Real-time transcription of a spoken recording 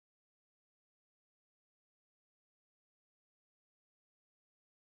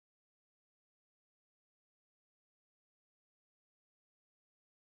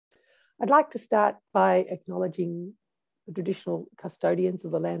I'd like to start by acknowledging the traditional custodians of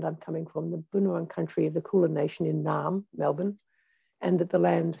the land I'm coming from, the Bunurong country of the Kulin Nation in Naarm, Melbourne, and that the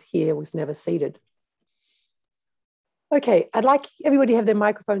land here was never ceded. Okay, I'd like everybody to have their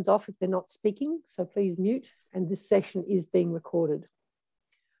microphones off if they're not speaking, so please mute, and this session is being recorded.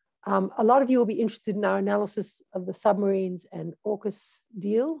 A lot of you will be interested in our analysis of the submarines and AUKUS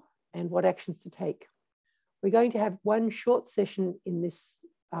deal and what actions to take. We're going to have one short session in this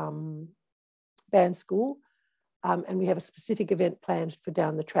band school, and we have a specific event planned for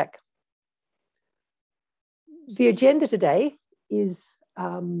down the track. The agenda today is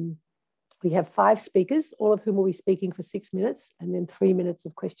we have 5 speakers, all of whom will be speaking for 6 minutes and then 3 minutes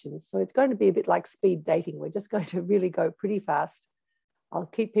of questions. So it's going to be a bit like speed dating. We're just going to really go pretty fast. I'll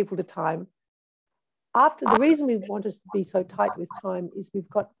keep people to time. The reason we want us to be so tight with time is we've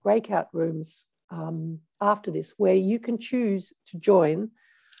got breakout rooms after this where you can choose to join.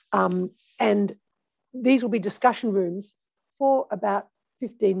 And these will be discussion rooms for about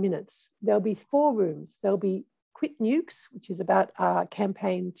 15 minutes. There'll be 4 rooms. There'll be Quit Nukes, which is about our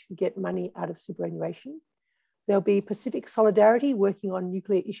campaign to get money out of superannuation. There'll be Pacific Solidarity, working on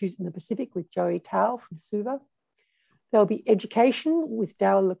nuclear issues in the Pacific with Joey Tao from Suva. There'll be Education with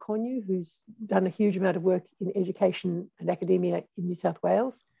Daryl Le Cornu, who's done a huge amount of work in education and academia in New South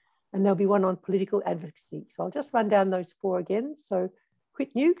Wales. And there'll be one on political advocacy. So I'll just run down those 4 again. So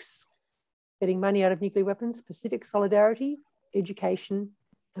Quit Nukes, getting money out of nuclear weapons, Pacific Solidarity, Education,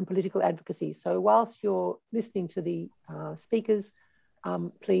 and political advocacy. So whilst you're listening to the speakers,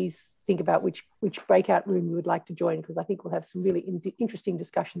 please think about which breakout room you would like to join, because I think we'll have some really interesting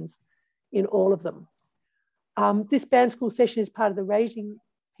discussions in all of them. This band school session is part of the Raising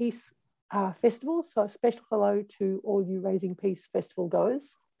Peace Festival. So a special hello to all you Raising Peace Festival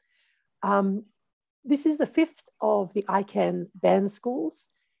goers. This is the 5th of the ICAN band schools.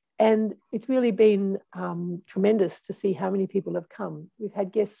 And it's really been tremendous to see how many people have come. We've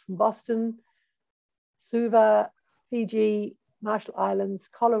had guests from Boston, Suva, Fiji, Marshall Islands,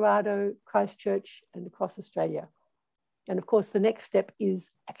 Colorado, Christchurch, and across Australia. And of course, the next step is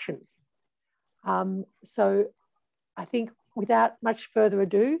action. So I think without much further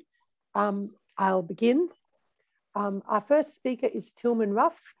ado, I'll begin. Our first speaker is Tilman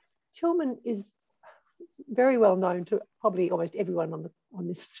Ruff. Tilman is very well known to probably almost everyone on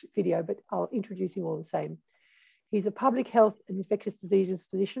this video, but I'll introduce him all the same. He's a public health and infectious diseases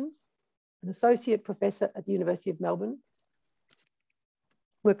physician, an associate professor at the University of Melbourne,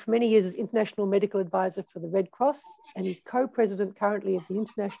 worked for many years as international medical advisor for the Red Cross, and is co-president currently of the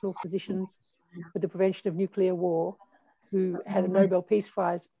International Physicians for the Prevention of Nuclear War, who had a Nobel Peace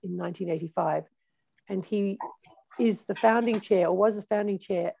Prize in 1985. And he is the founding chair, or was the founding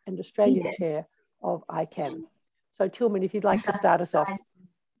chair and Australian chair of ICAN. So Tilman, if you'd like to start us off.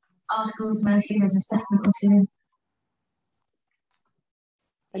 Articles mostly, there's assessment or 2.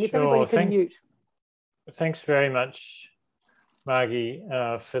 And if everybody can mute. Thanks very much, Margie,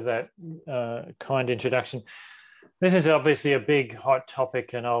 for that kind introduction. This is obviously a big, hot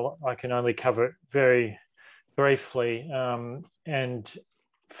topic, and I can only cover it very briefly. And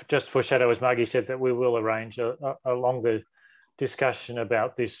just foreshadow, as Margie said, that we will arrange a longer discussion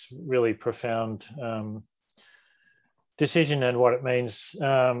about this really profound decision and what it means.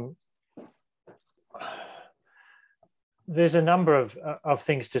 There's a number of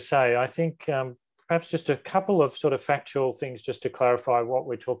things to say. I think perhaps just a couple of sort of factual things just to clarify what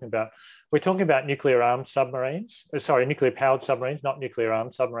we're talking about. We're talking about nuclear-armed submarines, nuclear-powered submarines, not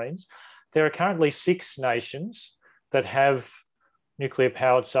nuclear-armed submarines. There are currently 6 nations that have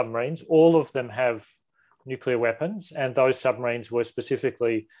nuclear-powered submarines. All of them have nuclear weapons, and those submarines were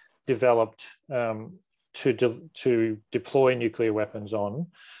specifically developed to deploy nuclear weapons on.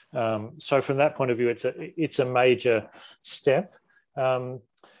 So from that point of view, it's a major step.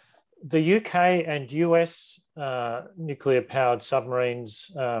 The UK and US nuclear-powered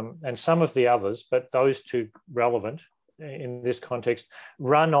submarines, and some of the others, but those 2 relevant in this context,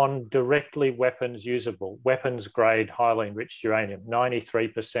 run on directly weapons-grade highly enriched uranium,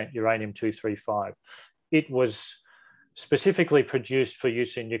 93% uranium-235. It was specifically produced for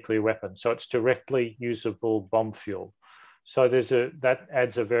use in nuclear weapons, so it's directly usable bomb fuel. So that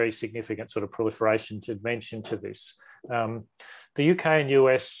adds a very significant sort of proliferation dimension to this. The UK and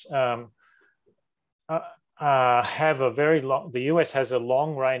US have the US has a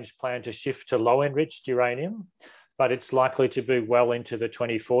long-range plan to shift to low-enriched uranium, but it's likely to be well into the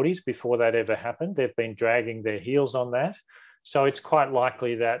 2040s before that ever happened. They've been dragging their heels on that. So it's quite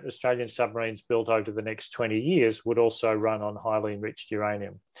likely that Australian submarines built over the next 20 years would also run on highly enriched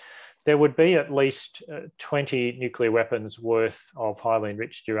uranium. there would be at least 20 nuclear weapons worth of highly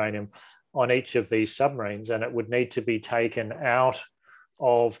enriched uranium on each of these submarines, and it would need to be taken out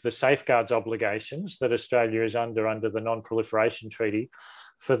of the safeguards obligations that Australia is under the Non-Proliferation Treaty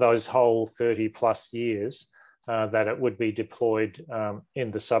for those whole 30 plus years that it would be deployed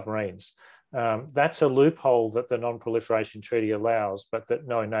in the submarines. That's a loophole that the Non-Proliferation Treaty allows, but that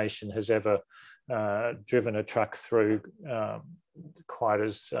no nation has ever driven a truck through quite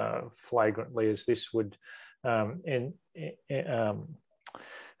as flagrantly as this would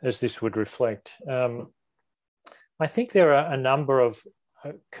reflect. I think there are a number of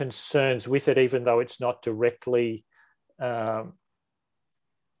concerns with it, even though it's not directly,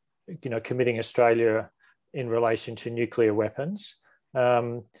 committing Australia in relation to nuclear weapons,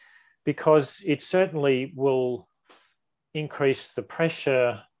 because it certainly will increase the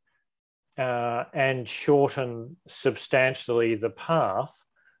pressure and shorten substantially the path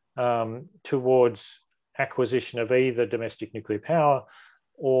towards acquisition of either domestic nuclear power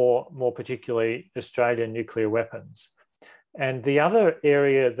or, more particularly, Australian nuclear weapons. And the other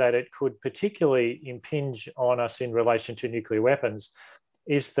area that it could particularly impinge on us in relation to nuclear weapons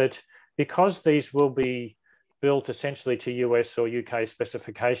is that because these will be built essentially to US or UK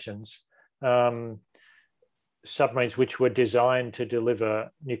specifications, submarines which were designed to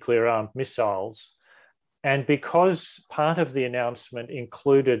deliver nuclear-armed missiles, and because part of the announcement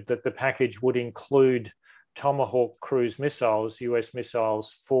included that the package would include Tomahawk cruise missiles, US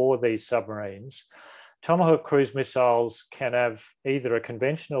missiles for these submarines, Tomahawk cruise missiles can have either a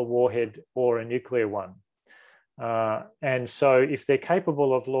conventional warhead or a nuclear one. And so if they're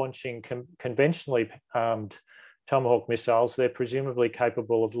capable of launching conventionally armed Tomahawk missiles, they're presumably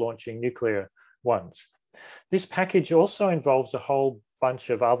capable of launching nuclear ones. This package also involves a whole bunch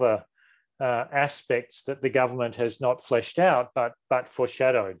of other aspects that the government has not fleshed out, but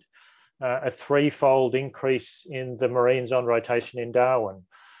foreshadowed. A threefold increase in the Marines on rotation in Darwin,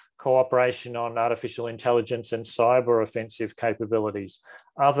 cooperation on artificial intelligence and cyber offensive capabilities,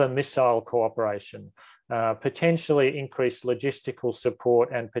 other missile cooperation, potentially increased logistical support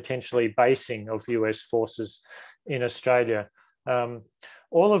and potentially basing of US forces in Australia,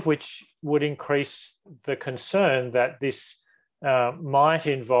 all of which would increase the concern that this might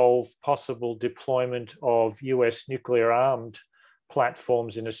involve possible deployment of US nuclear armed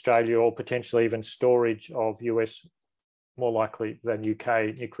platforms in Australia, or potentially even storage of US, more likely than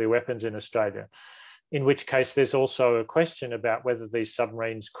UK, nuclear weapons in Australia, in which case there's also a question about whether these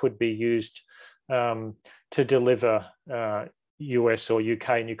submarines could be used to deliver US or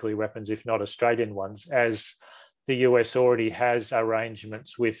UK nuclear weapons, if not Australian ones, as the US already has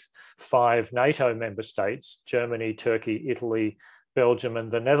arrangements with 5 NATO member states, Germany, Turkey, Italy, Belgium,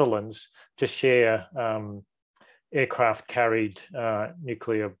 and the Netherlands, to share aircraft carried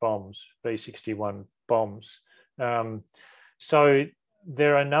nuclear bombs, B-61 bombs. So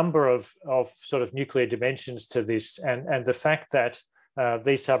there are a number of sort of nuclear dimensions to this, and the fact that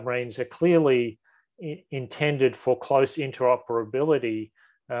these submarines are clearly intended for close interoperability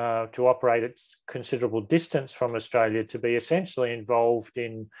to operate at considerable distance from Australia, to be essentially involved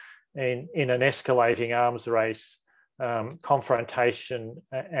in an escalating arms race, confrontation,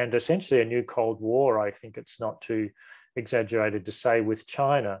 and essentially a new Cold War, I think it's not too exaggerated to say, with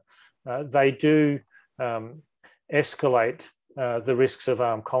China. They do escalate the risks of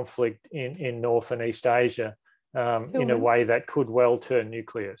armed conflict in North and East Asia in a way that could well turn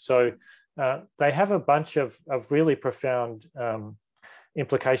nuclear. So they have a bunch of really profound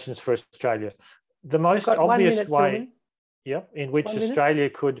implications for Australia. The most obvious way in which Australia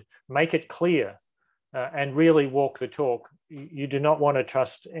could make it clear and really walk the talk, you do not want to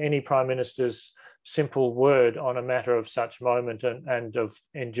trust any Prime Minister's simple word on a matter of such moment and of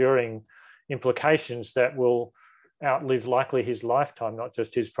enduring implications that will outlive likely his lifetime, not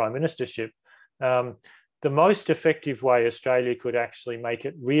just his prime ministership. The most effective way Australia could actually make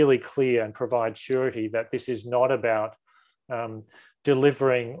it really clear and provide surety that this is not about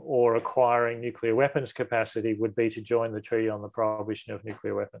delivering or acquiring nuclear weapons capacity would be to join the Treaty on the Prohibition of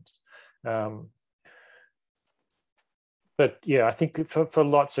Nuclear Weapons. But yeah, I think for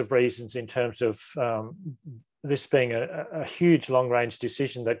lots of reasons, in terms of this being a huge long-range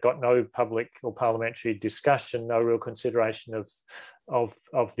decision that got no public or parliamentary discussion, no real consideration of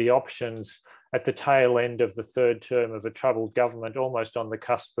the options, at the tail end of the third term of a troubled government, almost on the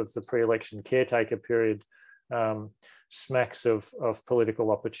cusp of the pre-election caretaker period, smacks of political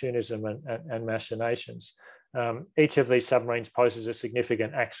opportunism and machinations. Each of these submarines poses a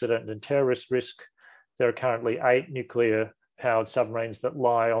significant accident and terrorist risk. There are currently 8 nuclear-powered submarines that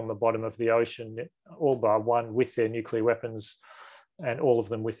lie on the bottom of the ocean, all bar one, with their nuclear weapons and all of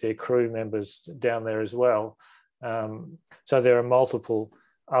them with their crew members down there as well. So there are multiple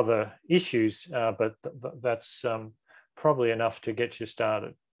other issues, but that's probably enough to get you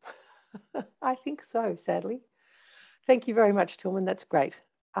started. I think so, sadly. Thank you very much, Tillman. That's great.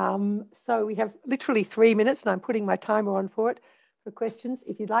 So we have literally 3 minutes, and I'm putting my timer on for it for questions.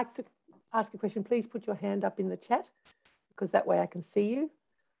 If you'd like to ask a question, please put your hand up in the chat, because that way I can see you.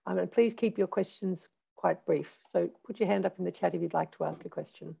 And please keep your questions quite brief. So put your hand up in the chat if you'd like to ask a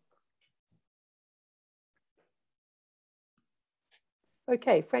question.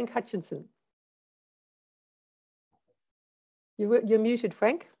 Okay, Frank Hutchinson. You're muted,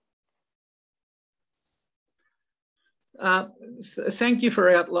 Frank. Thank you for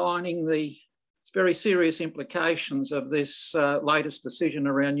outlining the very serious implications of this latest decision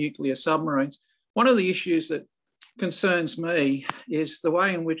around nuclear submarines. One of the issues that concerns me is the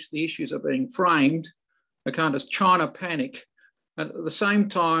way in which the issues are being framed, a kind of China panic, and at the same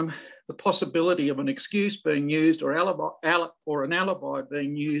time, the possibility of an excuse being used or an alibi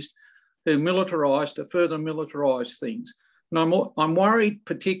being used to militarise, to further militarise things. And I'm worried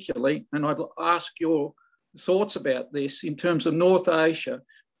particularly, and I'd ask your thoughts about this in terms of North Asia.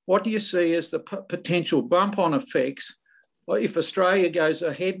 What do you see as the potential bump-on effects if Australia goes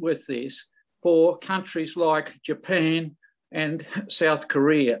ahead with this for countries like Japan and South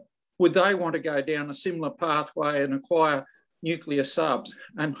Korea? Would they want to go down a similar pathway and acquire nuclear subs?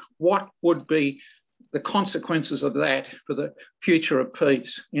 And what would be the consequences of that for the future of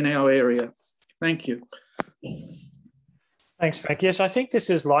peace in our area? Thank you. Thanks, Frank. Yes, I think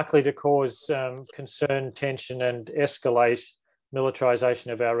this is likely to cause concern, tension, and escalate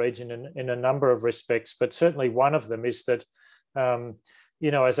militarisation of our region in a number of respects. But certainly one of them is that,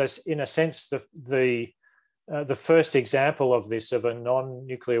 you know, in a sense, the first example of this, of a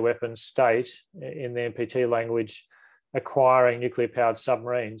non-nuclear weapons state in the NPT language acquiring nuclear-powered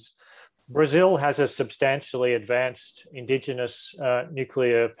submarines, Brazil has a substantially advanced indigenous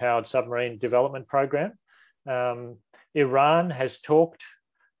nuclear-powered submarine development program. Iran has talked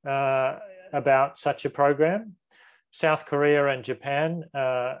about such a program. South Korea and Japan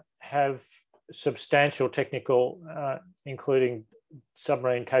have substantial technical, including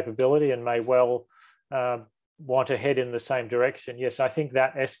submarine capability, and may well want to head in the same direction. Yes, I think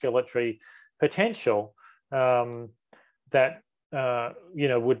that escalatory potential that you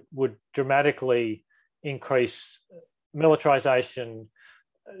know would dramatically increase militarization,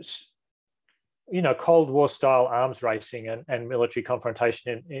 you know, Cold War style arms racing and military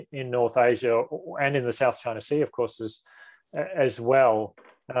confrontation in North Asia and in the South China Sea, of course, as well,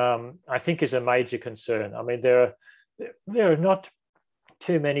 I think is a major concern. I mean, there are not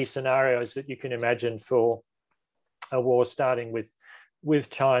too many scenarios that you can imagine for a war starting with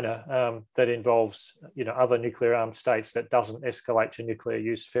China that involves, you know, other nuclear armed states that doesn't escalate to nuclear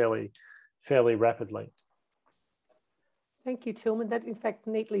use fairly rapidly. Thank you, Tillman. That, in fact,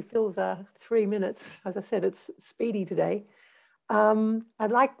 neatly fills our 3 minutes. As I said, it's speedy today.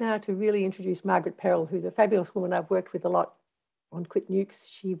 I'd like now to really introduce Margaret Peril, who's a fabulous woman I've worked with a lot on Quit Nukes.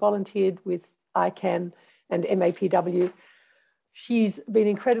 She volunteered with ICAN and MAPW. She's been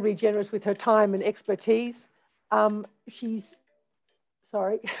incredibly generous with her time and expertise. She's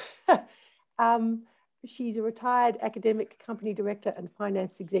a retired academic company director and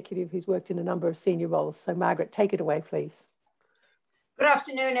finance executive who's worked in a number of senior roles. So Margaret, take it away, please. Good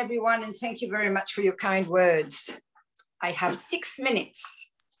afternoon, everyone, and thank you very much for your kind words. I have 6 minutes,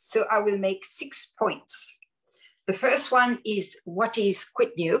 so I will make 6 points. The first one is, what is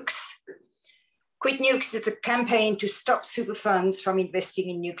Quit Nukes? Quit Nukes is a campaign to stop super funds from investing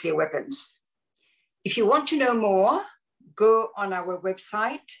in nuclear weapons. If you want to know more, go on our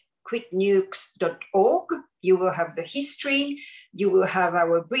website, quitnukes.org. You will have the history, you will have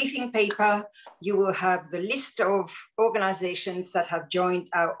our briefing paper, you will have the list of organizations that have joined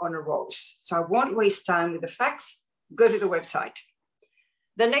our honor rolls. So I won't waste time with the facts, go to the website.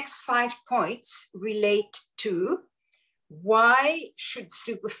 The next 5 points relate to why should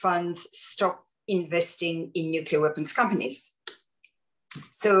super funds stop investing in nuclear weapons companies?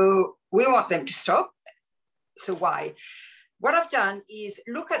 So we want them to stop. So why? What I've done is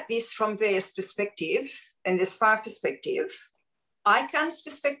look at this from various perspectives, and there's 5 perspectives. ICAN's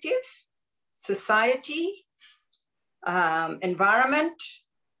perspective, society, environment,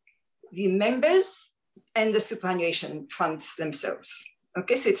 the members, and the superannuation funds themselves.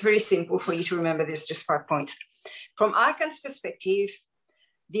 Okay, so it's very simple for you to remember this, just 5 points. From ICAN's perspective,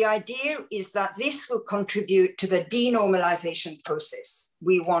 the idea is that this will contribute to the denormalization process.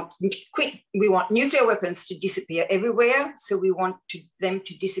 We want nuclear weapons to disappear everywhere, so we want them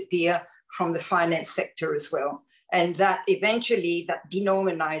to disappear from the finance sector as well. and that eventually that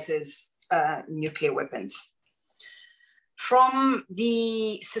denominizes nuclear weapons. From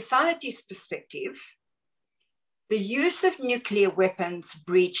the society's perspective, the use of nuclear weapons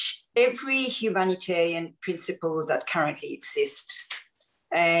breach every humanitarian principle that currently exists,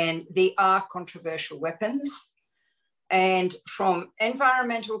 and they are controversial weapons. And from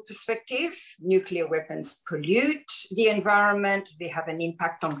environmental perspective, nuclear weapons pollute the environment, they have an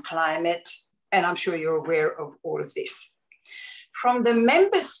impact on climate, and I'm sure you're aware of all of this. From the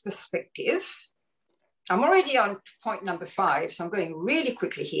members' perspective, I'm already on point number 5, so I'm going really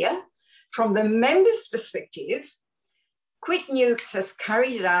quickly here. From the members' perspective, Quit Nukes has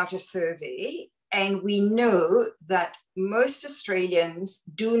carried out a survey, and we know that most Australians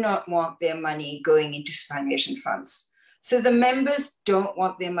do not want their money going into superannuation funds. So the members don't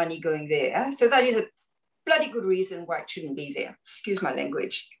want their money going there. So that is a bloody good reason why it shouldn't be there. Excuse my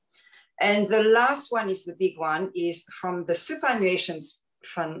language. And the last one is the big one, is from the superannuation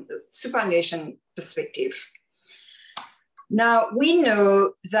perspective. Now, we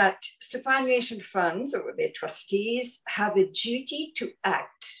know that superannuation funds or their trustees have a duty to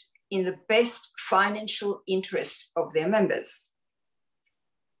act in the best financial interest of their members.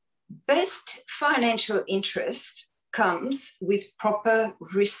 Best financial interest comes with proper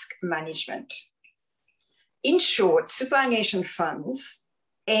risk management. In short, superannuation funds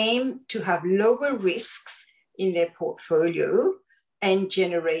aim to have lower risks in their portfolio and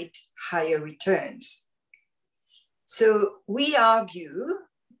generate higher returns. So we argue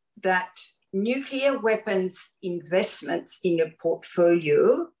that nuclear weapons investments in a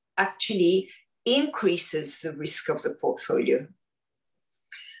portfolio actually increases the risk of the portfolio.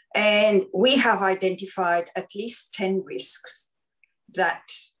 And we have identified at least 10 risks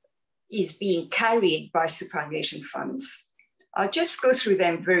that is being carried by superannuation funds. I'll just go through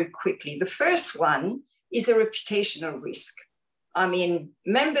them very quickly. The first one is a reputational risk. I mean,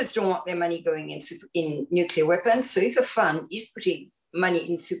 members don't want their money going in nuclear weapons. So if a fund is putting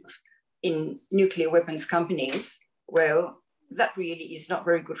money in nuclear weapons companies, well, that really is not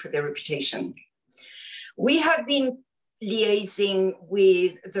very good for their reputation. We have been liaising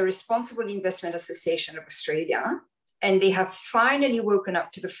with the Responsible Investment Association of Australia, and they have finally woken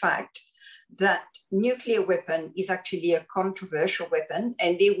up to the fact that nuclear weapon is actually a controversial weapon,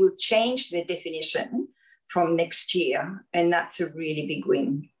 and they will change their definition from next year, and that's a really big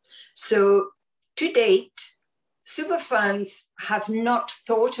win. So to date, super funds have not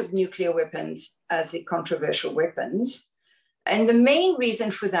thought of nuclear weapons as the controversial weapons, and the main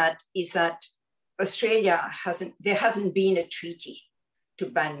reason for that is that there hasn't been a treaty to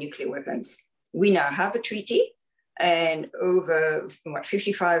ban nuclear weapons. We now have a treaty, and over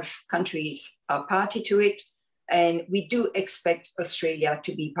 55 countries are party to it. And we do expect Australia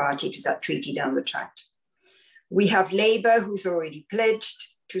to be party to that treaty down the track. We have Labor, who's already pledged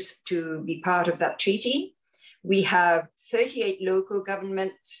to be part of that treaty. We have 38 local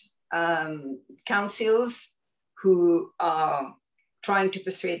government councils who are trying to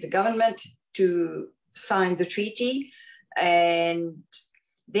persuade the government to sign the treaty, and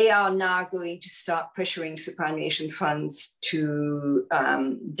they are now going to start pressuring superannuation funds to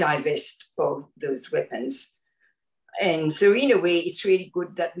divest of those weapons. And so in a way, it's really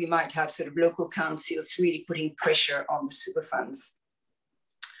good that we might have sort of local councils really putting pressure on the super funds.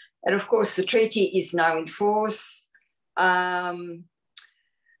 And of course, the treaty is now in force.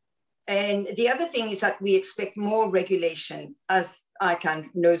 And the other thing is that we expect more regulation. As ICAN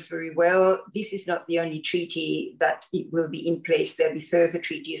knows very well, this is not the only treaty that it will be in place. There'll be further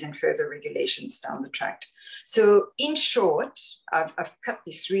treaties and further regulations down the track. So in short, I've cut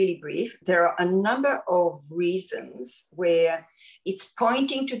this really brief. There are a number of reasons where it's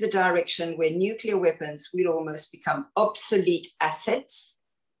pointing to the direction where nuclear weapons will almost become obsolete assets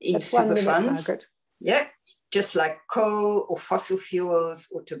in super funds. Margaret. Yeah. Just like coal or fossil fuels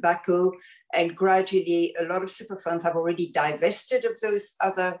or tobacco. And gradually, a lot of super funds have already divested of those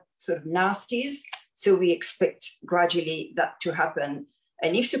other sort of nasties. So we expect gradually that to happen.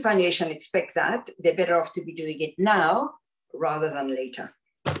 And if superannuation expect that, they're better off to be doing it now rather than later.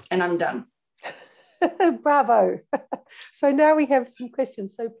 And I'm done. Bravo. So now we have some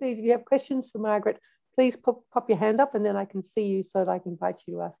questions. So please, if you have questions for Margaret, please pop your hand up and then I can see you so that I can invite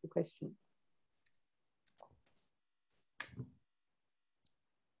you to ask a question.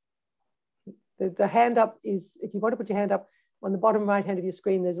 The hand up is, if you want to put your hand up, on the bottom right hand of your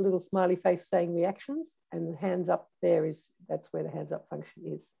screen, there's a little smiley face saying reactions, and the hands up there that's where the hands up function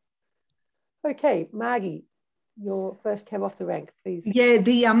is. Okay, Margie, your first cab off the rank, please. Yeah,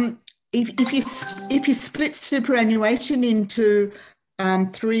 if you split superannuation into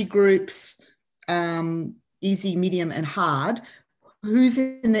 3 groups, easy, medium, and hard. Who's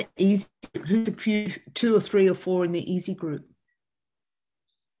in the easy? Who's a few, 2 or 3 or 4 in the easy group?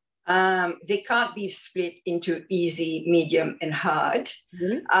 They can't be split into easy, medium, and hard.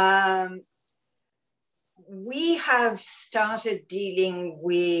 Really? We have started dealing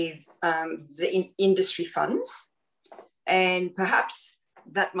with the industry funds, and perhaps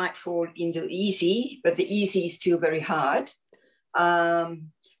that might fall into easy, but the easy is still very hard.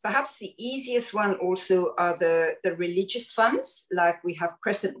 Perhaps the easiest one also are the religious funds, like we have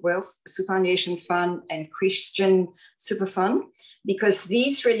Crescent Wealth Superannuation Fund and Christian Super Fund, because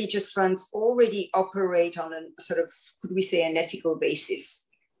these religious funds already operate on a sort of, could we say, an ethical basis.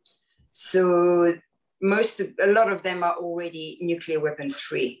 So a lot of them are already nuclear weapons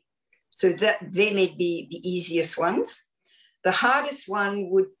free. So that they may be the easiest ones. The hardest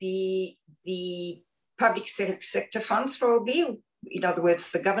one would be the public sector funds, probably, in other words,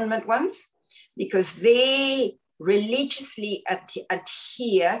 the government ones, because they religiously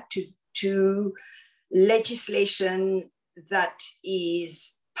adhere to legislation that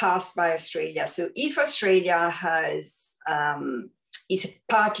is passed by Australia. So if Australia is a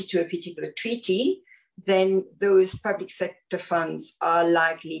party to a particular treaty, then those public sector funds are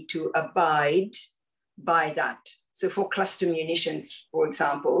likely to abide by that. So for cluster munitions, for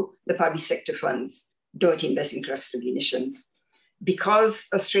example, the public sector funds don't invest in cluster munitions. Because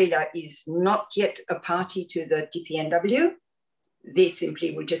Australia is not yet a party to the TPNW, they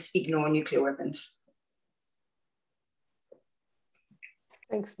simply will just ignore nuclear weapons.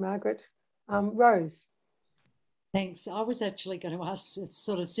 Thanks, Margaret. Rose. Thanks. I was actually going to ask a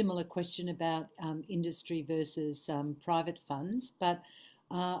sort of similar question about industry versus private funds, but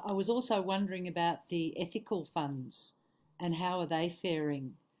I was also wondering about the ethical funds and how are they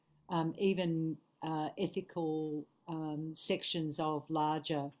faring, even ethical sections of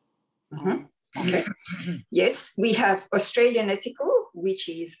larger. Okay. Yes, we have Australian Ethical, which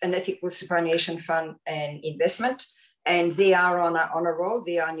is an ethical superannuation fund and investment, and they are on a roll.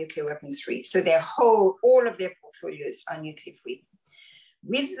 They are nuclear weapons free. So all of their portfolios are nuclear free.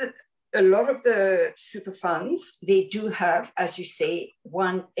 With a lot of the super funds, they do have, as you say,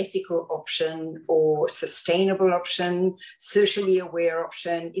 one ethical option or sustainable option, socially aware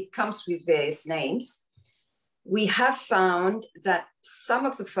option. It comes with various names. We have found that some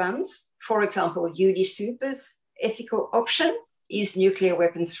of the funds, for example, UD Super's ethical option is nuclear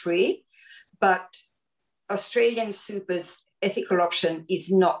weapons free, but Australian Super's ethical option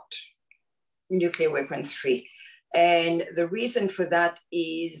is not nuclear weapons free. And the reason for that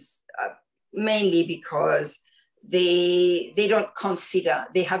is mainly because they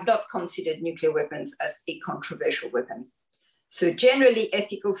have not considered nuclear weapons as a controversial weapon. So generally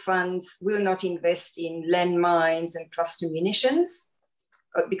ethical funds will not invest in landmines and cluster munitions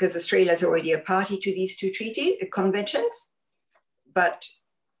because Australia is already a party to these two conventions. But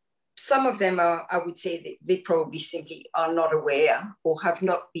some of them are, I would say, they probably simply are not aware or have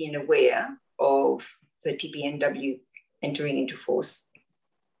not been aware of the TPNW entering into force.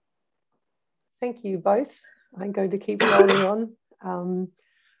 Thank you both. I'm going to keep rolling on.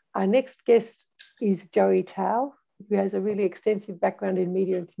 Our next guest is Joey Tao, who has a really extensive background in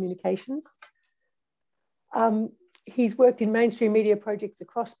media and communications. He's worked in mainstream media projects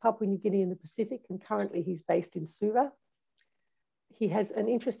across Papua New Guinea and the Pacific, and currently he's based in Suva. He has an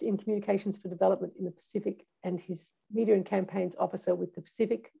interest in communications for development in the Pacific, and his media and campaigns officer with the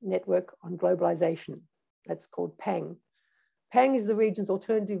Pacific Network on Globalization. That's called PANG. PANG is the region's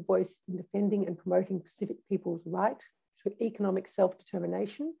alternative voice in defending and promoting Pacific people's right to economic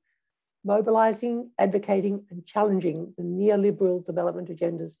self-determination, mobilizing, advocating, and challenging the neoliberal development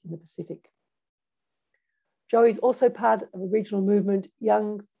agendas in the Pacific. Joey is also part of a regional movement,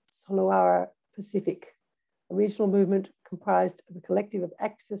 Young Solawara Pacific, a regional movement comprised of a collective of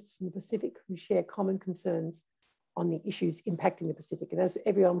activists from the Pacific who share common concerns on the issues impacting the Pacific. And as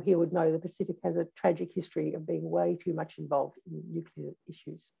everyone here would know, the Pacific has a tragic history of being way too much involved in nuclear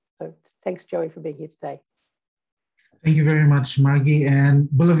issues. So thanks, Joey, for being here today. Thank you very much, Margie, and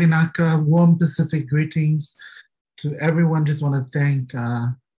Bulavinaka. Warm Pacific greetings to everyone. Just want to thank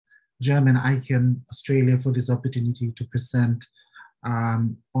Gem and ICAN Australia for this opportunity to present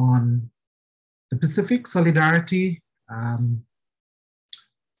on the Pacific solidarity at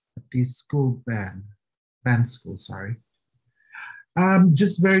the school band school, sorry.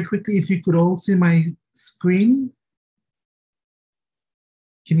 Just very quickly, if you could all see my screen.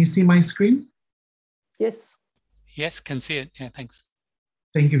 Can you see my screen? Yes. Yes, can see it. Yeah, thanks.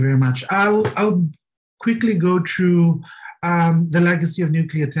 Thank you very much. I'll quickly go through the legacy of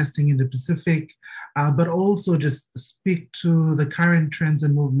nuclear testing in the Pacific, but also just speak to the current trends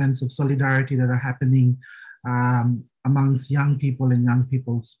and movements of solidarity that are happening amongst young people and young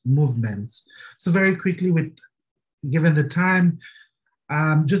people's movements. So very quickly, given the time,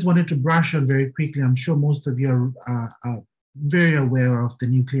 just wanted to brush on very quickly. I'm sure most of you are very aware of the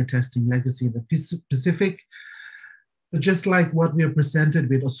nuclear testing legacy in the Pacific. But just like what we are presented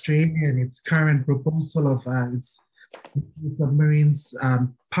with Australia and its current proposal of its submarines,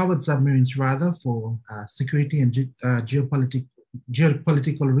 powered submarines rather, for security and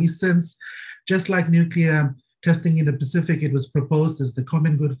geopolitical reasons, just like nuclear testing in the Pacific, it was proposed as the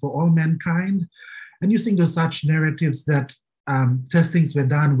common good for all mankind. And using those such narratives that testings were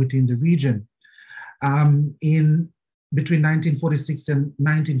done within the region. Between 1946 and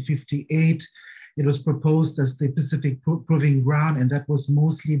 1958, it was proposed as the Pacific Proving Ground, and that was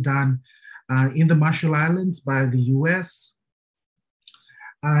mostly done in the Marshall Islands by the US.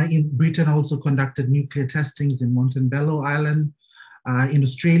 In Britain also conducted nuclear testings in Montebello Island. In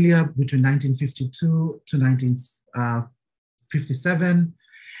Australia between 1952 to 1957.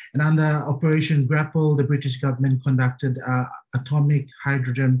 And under Operation Grapple, the British government conducted atomic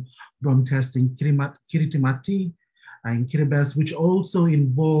hydrogen bomb test in Kiritimati, in Kiribati, which also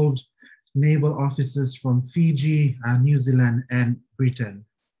involved naval officers from Fiji, New Zealand, and Britain.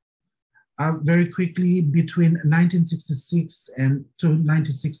 Very quickly, between 1966 and to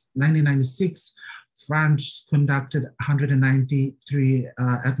 1996, France conducted 193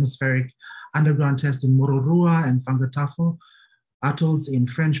 atmospheric underground tests in Mororua and Fangatafo atolls in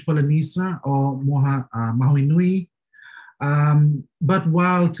French Polynesia or Maui Nui. But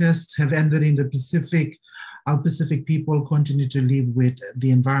while tests have ended in the Pacific, our Pacific people continue to live with the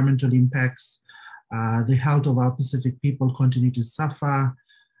environmental impacts. The health of our Pacific people continue to suffer,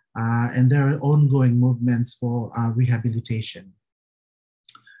 and there are ongoing movements for rehabilitation.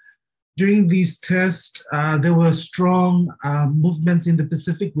 During these tests, there were strong movements in the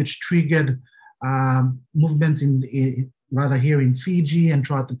Pacific, which triggered movements here in Fiji and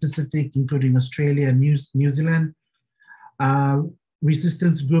throughout the Pacific, including Australia and New Zealand.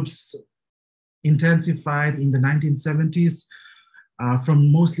 Resistance groups intensified in the 1970s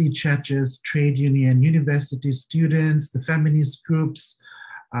from mostly churches, trade union, university students, the feminist groups,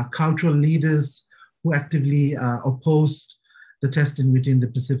 cultural leaders who actively opposed the testing within the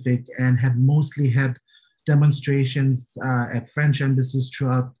Pacific and had mostly had demonstrations at French embassies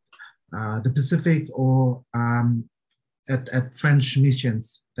throughout the Pacific or at French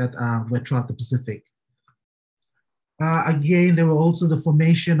missions that were throughout the Pacific. Again, there were also the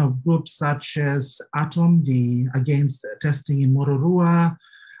formation of groups such as ATOM, against testing in Mororua,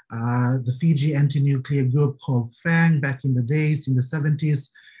 the Fiji anti-nuclear group called FANG back in the days, in the 70s,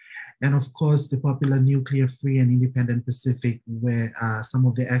 and of course, the popular Nuclear Free and Independent Pacific, where some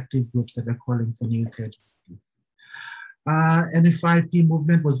of the active groups that are calling for nuclear justice. NFIP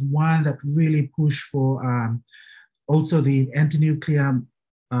movement was one that really pushed for also the anti-nuclear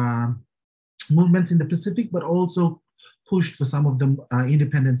movements in the Pacific, but also pushed for some of the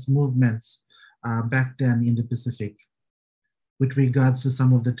independence movements back then in the Pacific with regards to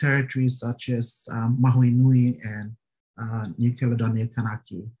some of the territories such as Maui Nui and New Caledonia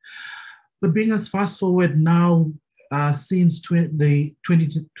Kanaki. But bring us fast forward now, since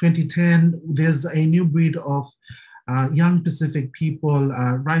 2010, there's a new breed of young Pacific people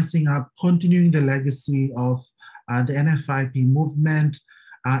rising up, continuing the legacy of the NFIP movement,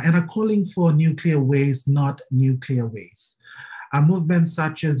 and are calling for nuclear waste, not nuclear waste. Movements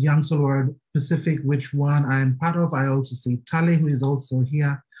such as Young Solar Pacific, which one I am part of, I also see Tale, who is also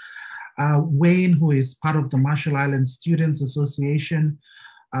here, Wayne, who is part of the Marshall Islands Students Association,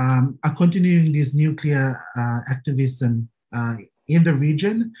 are continuing this nuclear activism in the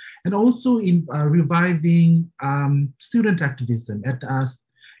region, and also in reviving student activism at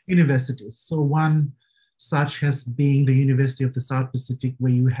universities. So one such has been the University of the South Pacific,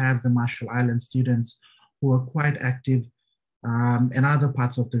 where you have the Marshall Islands students who are quite active, and other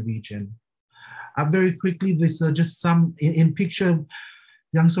parts of the region. Very quickly, this are just some, in picture,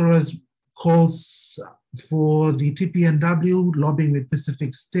 Young Soros calls for the TPNW, lobbying with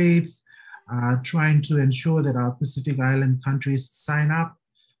Pacific states, trying to ensure that our Pacific Island countries sign up,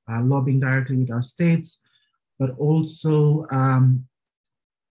 lobbying directly with our states, but also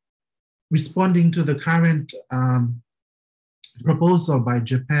responding to the current proposal by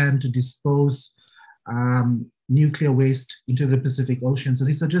Japan to dispose nuclear waste into the Pacific Ocean. So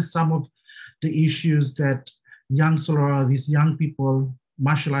these are just some of the issues that Young Solara, these young people,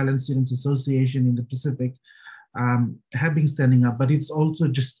 Marshall Islands Students Association in the Pacific, have been standing up, but it's also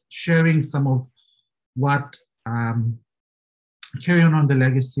just sharing some of what, carrying on the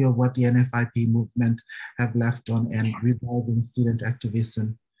legacy of what the NFIP movement have left on and reviving student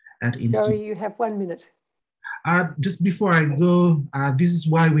activism at institute. Joey, you have 1 minute. Just before I go, this is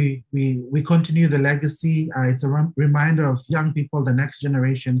why we continue the legacy. It's a reminder of young people, the next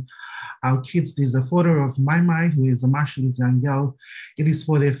generation, our kids. There's a photo of Mai, who is a Marshallese young girl. It is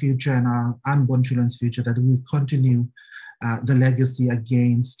for their future and our unborn children's future that we continue the legacy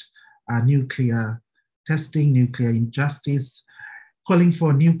against nuclear testing, nuclear injustice, calling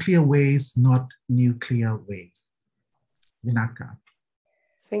for nuclear waste, not nuclear way. Vinaka.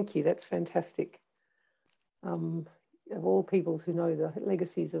 Thank you, that's fantastic. Of all people who know the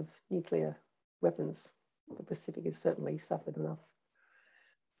legacies of nuclear weapons, the Pacific has certainly suffered enough.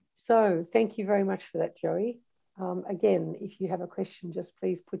 So thank you very much for that, Joey. Again, if you have a question, just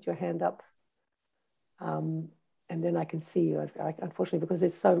please put your hand up and then I can see you. Unfortunately, because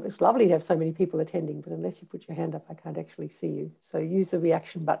it's lovely to have so many people attending, but unless you put your hand up, I can't actually see you. So use the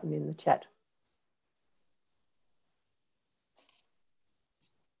reaction button in the chat.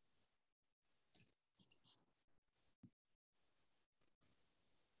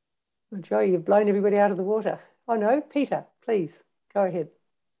 Well, Joey, you've blown everybody out of the water. Oh no, Peter, please, go ahead.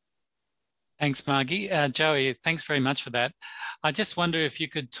 Thanks, Margie. Joey, thanks very much for that. I just wonder if you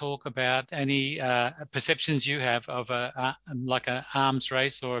could talk about any perceptions you have of like an arms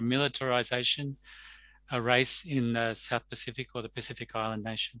race or a militarization, a race in the South Pacific or the Pacific Island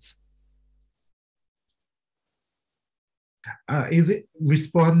nations. Is it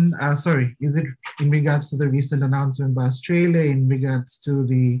in regards to the recent announcement by Australia in regards to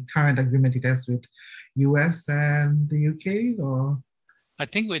the current agreement it has with US and the UK, or? I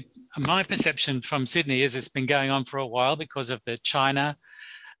think with my perception from Sydney is it's been going on for a while because of the China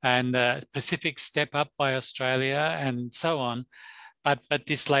and the Pacific step up by Australia and so on. But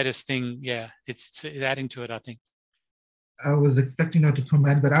this latest thing, yeah, it's adding to it, I think. I was expecting not to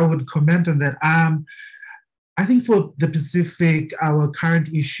comment, but I would comment on that. I think for the Pacific, our current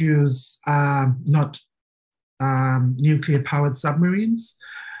issues are not nuclear-powered submarines.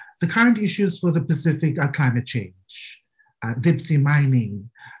 The current issues for the Pacific are climate change, deep sea mining,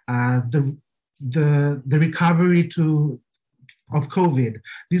 the recovery of COVID.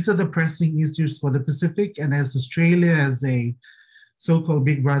 These are the pressing issues for the Pacific, and as Australia as a so-called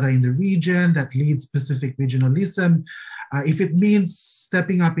big brother in the region that leads Pacific regionalism, if it means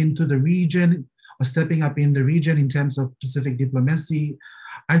stepping up into the region or stepping up in the region in terms of Pacific diplomacy,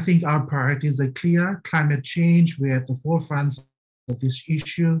 I think our priorities are clear. Climate change, we're at the forefront of this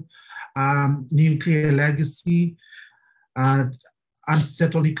issue. Nuclear legacy,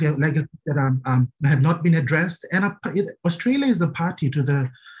 unsettled nuclear legacy that have not been addressed. And Australia is a party to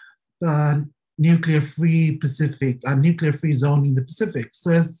the nuclear-free Pacific, nuclear-free zone in the Pacific. So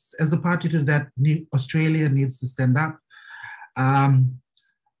as a party to that, Australia needs to stand up,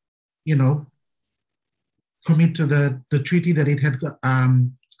 commit to the treaty that it had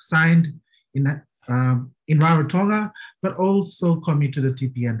signed in Rarotonga, but also commit to the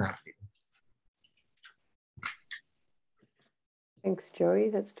TPNW. Thanks, Joey.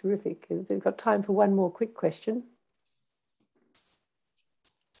 That's terrific. We've got time for one more quick question.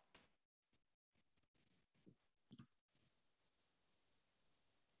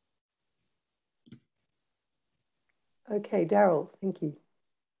 Okay, Daryl, thank you.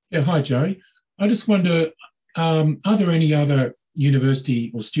 Yeah, hi, Joey. I just wonder, are there any other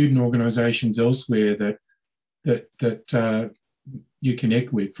university or student organisations elsewhere that you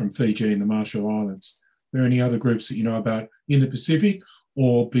connect with from Fiji and the Marshall Islands? Are there any other groups that you know about in the Pacific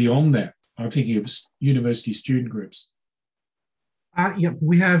or beyond that? I'm thinking of university student groups. Yeah,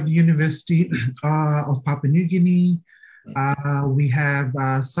 we have University of Papua New Guinea. We have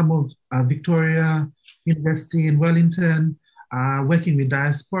some of Victoria University in Wellington, working with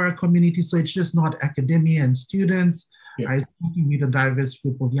diaspora community. So it's just not academia and students. Yeah. I'm working with a diverse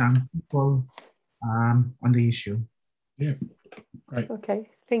group of young people on the issue. Yeah, great. Okay,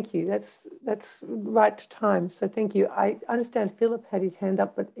 thank you. That's right to time. So thank you. I understand Philip had his hand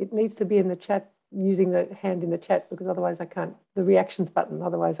up, but it needs to be in the chat, using the hand in the chat, because otherwise I can't, the reactions button,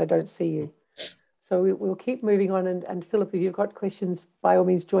 otherwise I don't see you. So we'll keep moving on. And Philip, if you've got questions, by all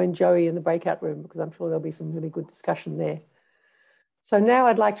means, join Joey in the breakout room, because I'm sure there'll be some really good discussion there. So now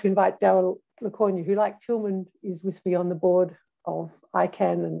I'd like to invite Daryl Le Cornu, who, like Tillman, is with me on the board of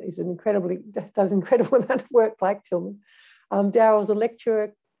ICAN and is does an incredible amount of work like Tillman. Daryl's a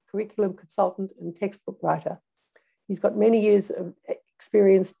lecturer, curriculum consultant, and textbook writer. He's got many years of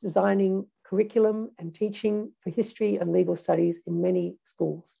experience designing curriculum and teaching for history and legal studies in many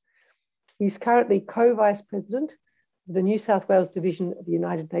schools. He's currently co-vice president of the New South Wales Division of the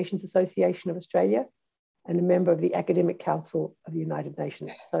United Nations Association of Australia and a member of the Academic Council of the United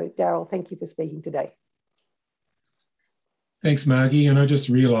Nations. So Daryl, thank you for speaking today. Thanks, Margie. And I just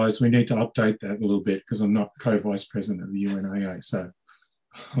realised we need to update that a little bit because I'm not co-vice president of the UNAA, so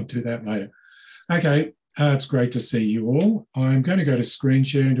I'll do that later. Okay, it's great to see you all. I'm going to go to screen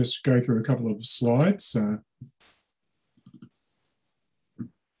share and just go through a couple of slides.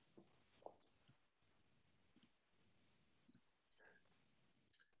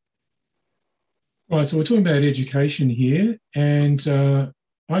 Right, so we're talking about education here, and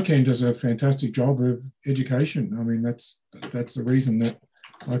ICAN does a fantastic job of education. I mean, that's the reason that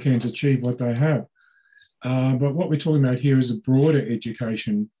ICAN's achieved what they have. But what we're talking about here is a broader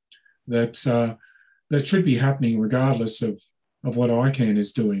education that should be happening regardless of what ICAN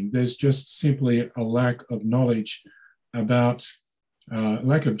is doing. There's just simply a lack of knowledge about,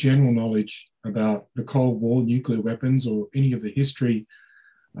 lack of general knowledge about the Cold War, nuclear weapons, or any of the history,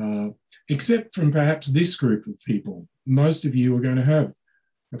 except from perhaps this group of people. Most of you are going to have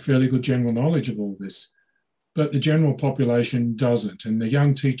a fairly good general knowledge of all this, but the general population doesn't. And the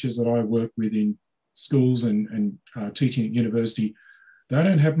young teachers that I work with in schools and teaching at university, they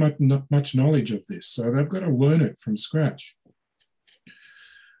don't have much knowledge of this, so they've got to learn it from scratch.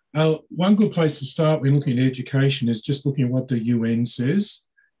 One good place to start when looking at education is just looking at what the UN says.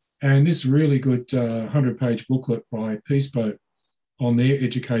 And this really good 100-page booklet by Peaceboat on their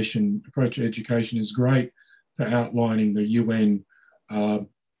education, approach to education is great for outlining the UN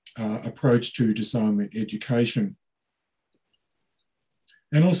approach to disarmament education.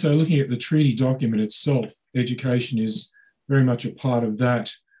 And also looking at the treaty document itself, education is very much a part of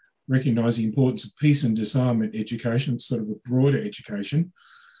that, recognising the importance of peace and disarmament education, sort of a broader education,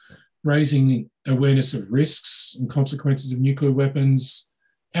 raising the awareness of risks and consequences of nuclear weapons,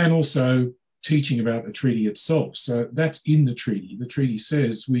 and also teaching about the treaty itself. So that's in the treaty. The treaty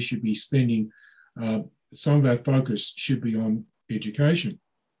says we should be spending, some of our focus should be on education.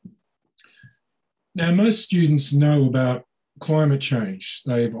 Now, most students know about climate change.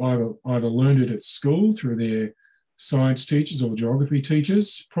 They've either learned it at school through their science teachers or geography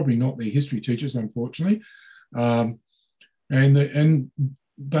teachers, probably not their history teachers, unfortunately. And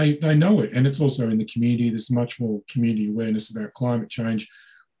they know it, and it's also in the community. There's much more community awareness about climate change,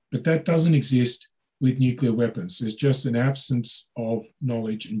 but that doesn't exist with nuclear weapons. There's just an absence of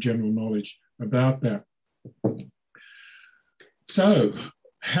knowledge and general knowledge about that. So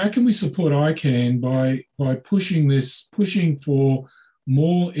how can we support ICAN by pushing for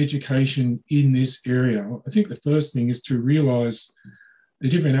more education in this area? I think the first thing is to realise the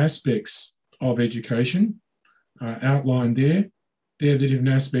different aspects of education outlined there. They're the different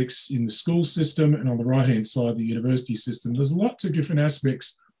aspects in the school system, and on the right-hand side, the university system. There's lots of different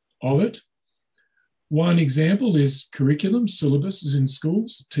aspects of it. One example is curriculum, syllabuses in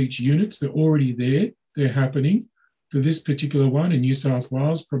schools, teach units. They're already there. They're happening. For this particular one in New South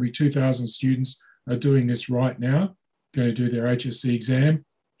Wales, probably 2,000 students are doing this right now, going to do their HSC exam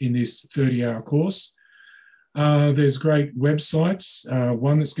in this 30-hour course. There's great websites.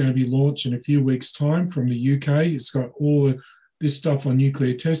 One that's going to be launched in a few weeks' time from the UK. It's got all this stuff on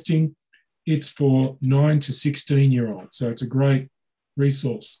nuclear testing. It's for 9 to 16-year-olds, so it's a great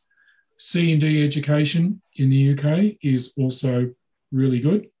resource. C&D education in the UK is also really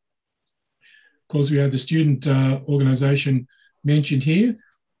good. Of course, we have the student organisation mentioned here.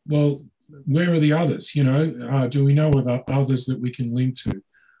 Well, where are the others? You know, do we know about others that we can link to?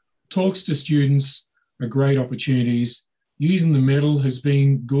 Talks to students are great opportunities. Using the medal has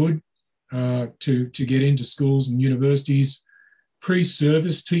been good to get into schools and universities.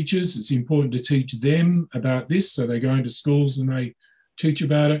 Pre-service teachers, it's important to teach them about this, so they go into schools and they teach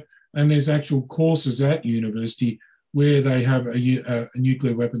about it. And there's actual courses at university where they have a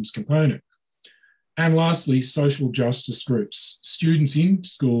nuclear weapons component. And lastly, social justice groups. Students in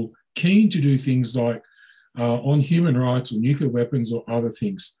school keen to do things like on human rights or nuclear weapons or other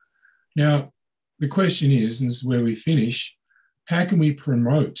things. Now, the question is, and this is where we finish, how can we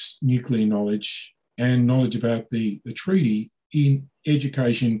promote nuclear knowledge and knowledge about the treaty in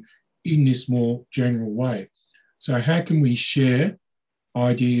education in this more general way? So how can we share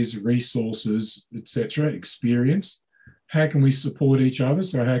ideas, resources, etc., experience? How can we support each other?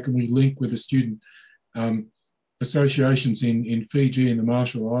 So how can we link with the student associations in Fiji and the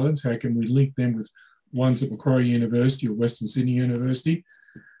Marshall Islands? How can we link them with ones at Macquarie University or Western Sydney University?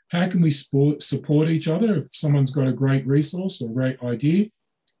 How can we support each other? If someone's got a great resource or a great idea,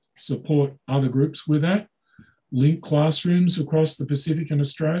 support other groups with that. Link classrooms across the Pacific and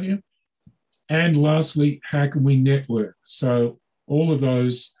Australia. And lastly, how can we network? So all of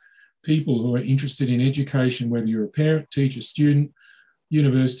those people who are interested in education, whether you're a parent, teacher, student,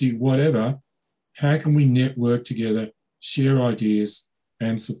 university, whatever, how can we network together, share ideas,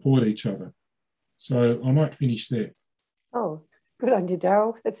 and support each other? So I might finish there. Oh, good on you,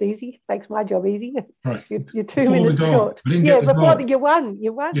 Daryl. That's easy. Makes my job easy. Right. You're 2 minutes short. Yeah, before you won.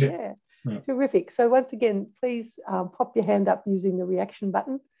 You won, yeah. Right. Terrific. So once again, please pop your hand up using the reaction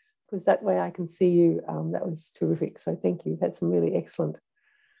button, because that way I can see you. That was terrific. So thank you. That's some really excellent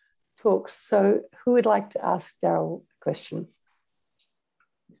talks. So who would like to ask Daryl a question?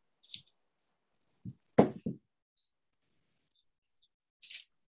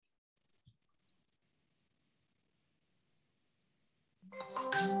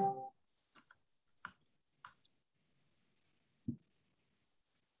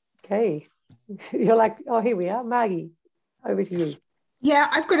 Okay, you're like, oh, here we are. Margie, over to you. Yeah,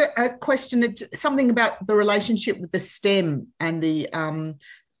 I've got a question. It's something about the relationship with the STEM and the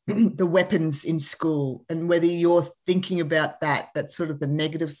weapons in school, and whether you're thinking about that. That's sort of the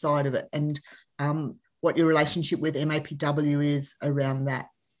negative side of it, and what your relationship with MAPW is around that.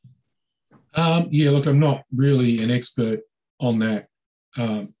 Yeah, look, I'm not really an expert on that.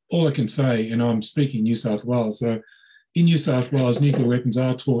 All I can say, and I'm speaking New South Wales, so in New South Wales, nuclear weapons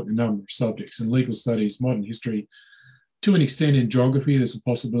are taught in a number of subjects, in legal studies, modern history, to an extent in geography, there's a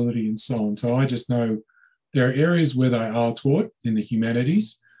possibility, and so on. So I just know there are areas where they are taught in the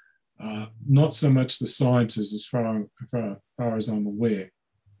humanities, not so much the sciences as far as I'm aware.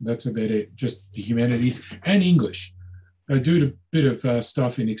 That's about it, just the humanities and English. I do a bit of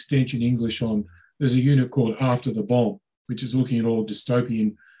stuff in extension English on, there's a unit called After the Bomb, which is looking at all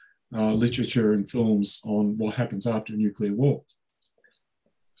dystopian literature and films on what happens after a nuclear war.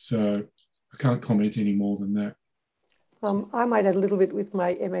 So I can't comment any more than that. I might add a little bit with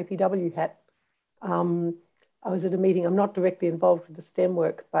my MAPW hat. I was at a meeting, I'm not directly involved with the STEM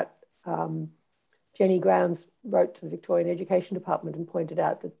work, but Jenny Grounds wrote to the Victorian Education Department and pointed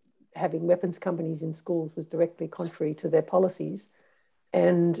out that having weapons companies in schools was directly contrary to their policies.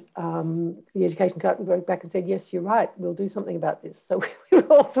 And the Education Department wrote back and said, yes, you're right, we'll do something about this. So we were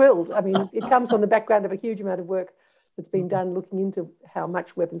all thrilled. I mean, it comes on the background of a huge amount of work that's been done looking into how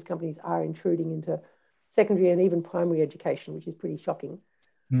much weapons companies are intruding into secondary and even primary education, which is pretty shocking.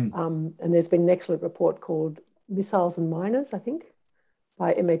 And there's been an excellent report called Missiles and Miners, I think,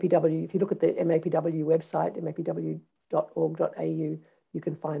 by MAPW. If you look at the MAPW website, mapw.org.au, you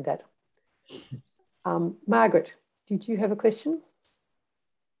can find that. Margaret, did you have a question?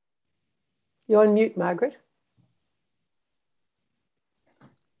 You're on mute, Margaret.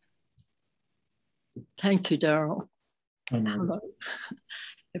 Thank you, Daryl. Hello,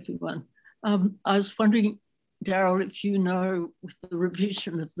 everyone. I was wondering, Daryl, if you know, with the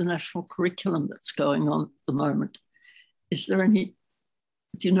revision of the national curriculum that's going on at the moment, is there any,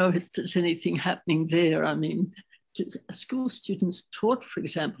 do you know if there's anything happening there? I mean, school students taught, for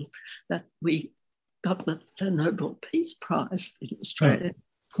example, that we got the Nobel Peace Prize in Australia. No,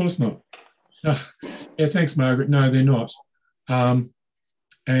 of course not. Yeah, thanks, Margaret. No, they're not. And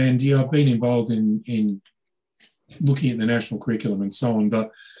yeah, I've been involved in looking at the national curriculum and so on,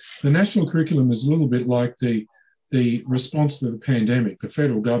 but the national curriculum is a little bit like the response to the pandemic. The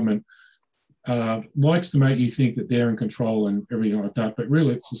federal government likes to make you think that they're in control and everything like that, but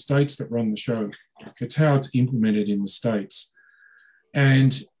really it's the states that run the show. It's how it's implemented in the states.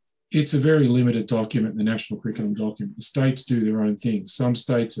 And it's a very limited document, the national curriculum document. The states do their own thing. Some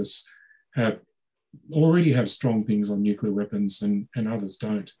states already have strong things on nuclear weapons and others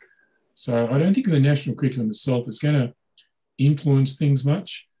don't. So I don't think the national curriculum itself is going to influence things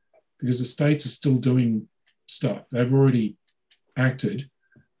much, because the states are still doing stuff. They've already acted.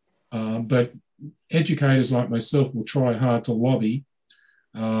 But educators like myself will try hard to lobby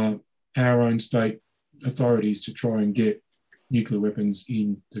our own state authorities to try and get nuclear weapons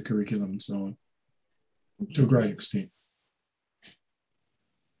in the curriculum and so on, to a great extent.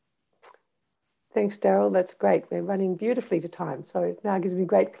 Thanks, Daryl. That's great. We're running beautifully to time. So it now gives me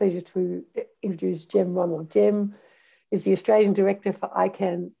great pleasure to introduce Jem Romuld. Jem is the Australian Director for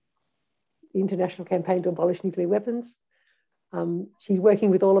ICAN, the International Campaign to Abolish Nuclear Weapons. She's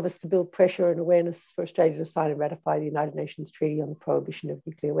working with all of us to build pressure and awareness for Australia to sign and ratify the United Nations Treaty on the Prohibition of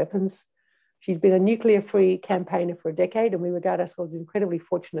Nuclear Weapons. She's been a nuclear-free campaigner for a decade, and we regard ourselves as incredibly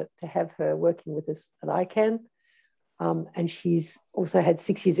fortunate to have her working with us at ICAN. And she's also had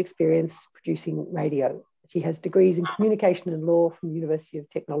 6 years' experience producing radio. She has degrees in communication and law from the University of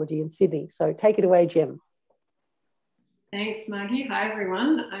Technology in Sydney. So take it away, Jem. Thanks, Margie. Hi,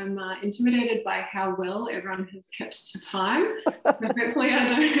 everyone. I'm intimidated by how well everyone has kept to time. So hopefully I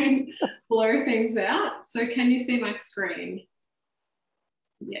don't blow things out. So can you see my screen?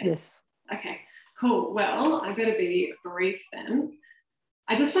 Yes. Okay, cool. Well, I better be brief then.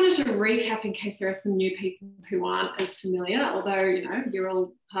 I just wanted to recap in case there are some new people who aren't as familiar, although, you know, you're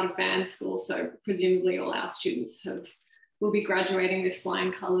all part of band school, so presumably all our students have will be graduating with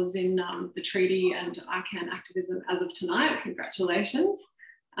flying colours in the treaty and ICAN activism as of tonight. Congratulations.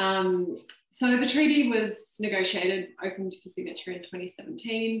 So the treaty was negotiated, opened for signature in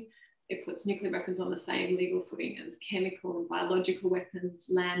 2017. It puts nuclear weapons on the same legal footing as chemical and biological weapons,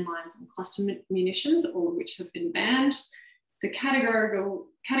 landmines and cluster munitions, all of which have been banned. It's a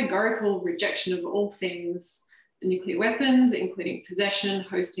categorical rejection of all things nuclear weapons, including possession,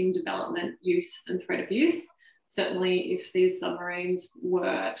 hosting, development, use and threat of use. Certainly if these submarines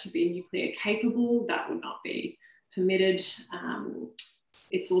were to be nuclear capable, that would not be permitted.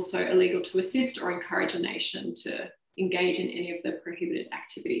 It's also illegal to assist or encourage a nation to engage in any of the prohibited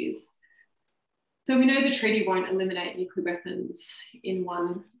activities. So we know the treaty won't eliminate nuclear weapons in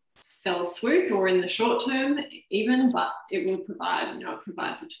one fell swoop or in the short term even, but it will provide, it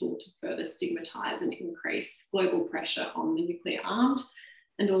provides a tool to further stigmatise and increase global pressure on the nuclear armed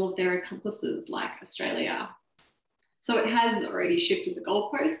and all of their accomplices like Australia. So it has already shifted the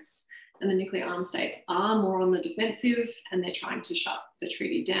goalposts, and the nuclear armed states are more on the defensive and they're trying to shut the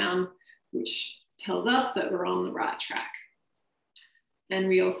treaty down, which tells us that we're on the right track. And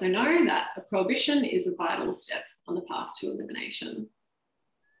we also know that a prohibition is a vital step on the path to elimination.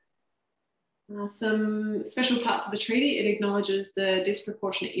 Some special parts of the treaty: it acknowledges the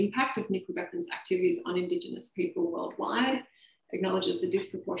disproportionate impact of nuclear weapons activities on Indigenous people worldwide, acknowledges the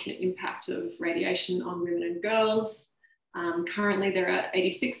disproportionate impact of radiation on women and girls. Currently there are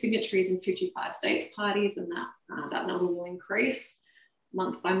 86 signatories in 55 states parties, and that number will increase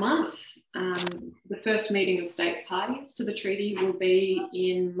month by month. The first meeting of states parties to the treaty will be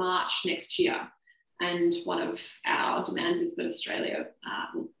in March next year. And one of our demands is that Australia,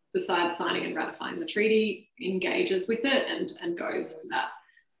 besides signing and ratifying the treaty, engages with it and goes to that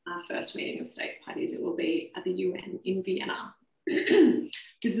first meeting of states parties. It will be at the UN in Vienna.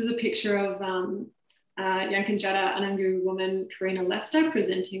 This is a picture of Yankunytjatjara Anangu woman Karina Lester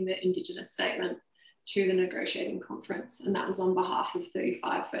presenting the Indigenous statement to the negotiating conference, and that was on behalf of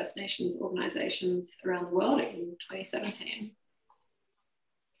 35 First Nations organisations around the world in 2017.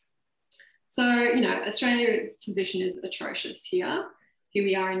 So, Australia's position is atrocious here. Here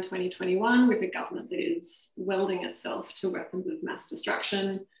we are in 2021 with a government that is welding itself to weapons of mass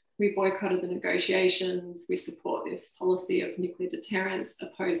destruction. We boycotted the negotiations, we support this policy of nuclear deterrence,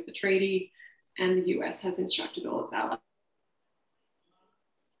 oppose the treaty, and the US has instructed all its allies.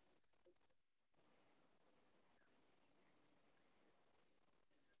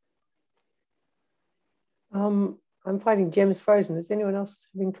 I'm finding Gem's frozen. Is anyone else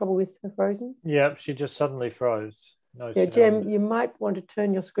having trouble with her frozen? Yeah, she just suddenly froze. No yeah, sound. Gem, you might want to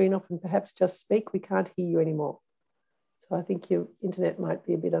turn your screen off and perhaps just speak. We can't hear you anymore. So I think your internet might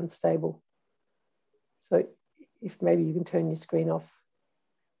be a bit unstable. So if maybe you can turn your screen off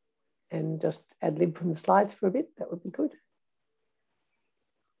and just ad lib from the slides for a bit, that would be good.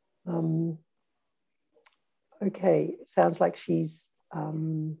 Okay, it sounds like she's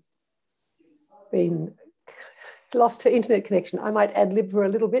been lost her internet connection. I might ad lib for a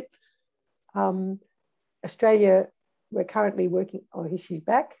little bit. Australia, we're currently working, oh, she's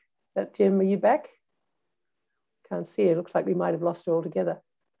back. Is that Gem, are you back? Can't see her, looks like we might have lost her altogether.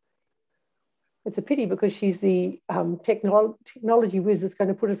 It's a pity because she's the technology whiz that's going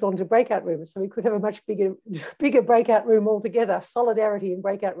to put us onto breakout rooms. So we could have a much bigger breakout room altogether, solidarity in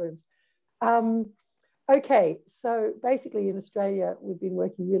breakout rooms. Okay, so basically in Australia, we've been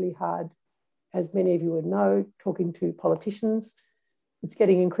working really hard, as many of you would know, talking to politicians. It's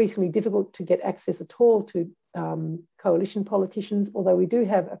getting increasingly difficult to get access at all to coalition politicians, although we do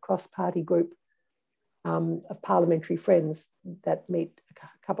have a cross-party group of parliamentary friends that meet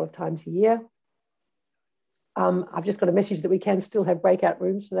a couple of times a year. I've just got a message that we can still have breakout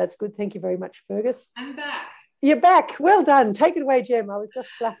rooms, so that's good. Thank you very much, Fergus. I'm back. You're back. Well done. Take it away, Gem. I was just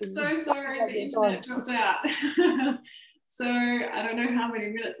flapping. So sorry, the internet dropped out. So I don't know how many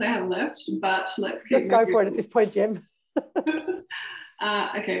minutes I have left, but let's keep go for it at this point, Gem.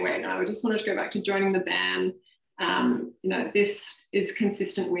 Okay, wait, no, I just wanted to go back to joining the ban. This is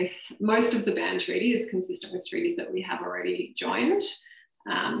consistent with, most of the ban treaty is consistent with treaties that we have already joined.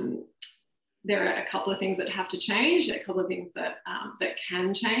 There are a couple of things that have to change, a couple of things that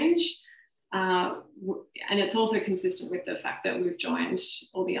can change. And it's also consistent with the fact that we've joined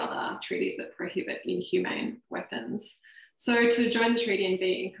all the other treaties that prohibit inhumane weapons. So to join the treaty and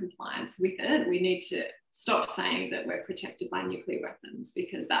be in compliance with it, we need to stop saying that we're protected by nuclear weapons,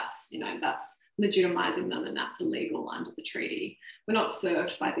 because that's legitimizing them, and that's illegal under the treaty. We're not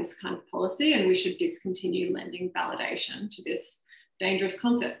served by this kind of policy, and we should discontinue lending validation to this dangerous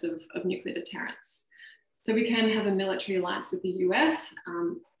concept of nuclear deterrence. So we can have a military alliance with the US.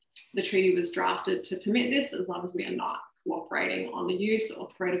 The treaty was drafted to permit this as long as we are not cooperating on the use or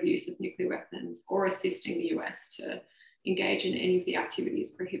threat of use of nuclear weapons or assisting the US to engage in any of the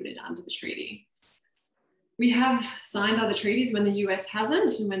activities prohibited under the treaty. We have signed other treaties when the US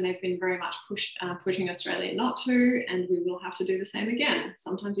hasn't, and when they've been very much pushing Australia not to, and we will have to do the same again.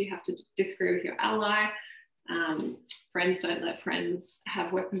 Sometimes you have to disagree with your ally. Friends don't let friends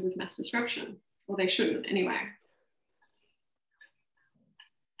have weapons of mass destruction, or they shouldn't anyway.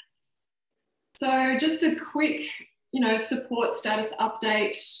 So just a quick, support status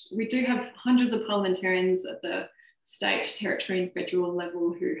update. We do have hundreds of parliamentarians at the state, territory and federal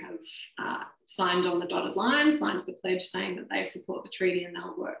level who have signed on the dotted line, signed the pledge saying that they support the treaty and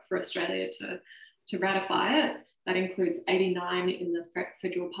they'll work for Australia to ratify it. That includes 89 in the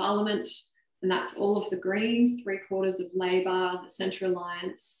federal parliament, and that's all of the Greens, 3/4 of Labor, the Centre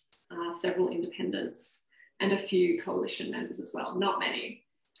Alliance, several independents, and a few coalition members as well, not many.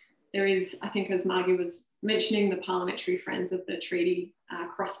 There is, I think, as Margie was mentioning, the Parliamentary Friends of the Treaty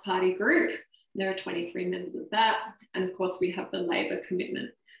cross-party group. There are 23 members of that. And of course, we have the Labor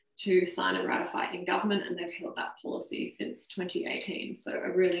commitment to sign and ratify in government, and they've held that policy since 2018. So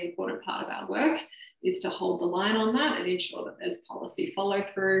a really important part of our work is to hold the line on that and ensure that there's policy follow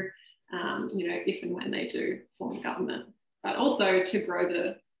through, if and when they do form government, but also to grow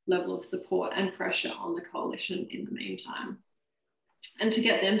the level of support and pressure on the coalition in the meantime. And to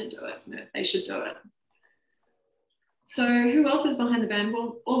get them to do it, they should do it. So who else is behind the ban?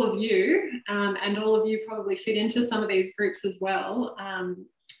 Well, all of you, and all of you probably fit into some of these groups as well.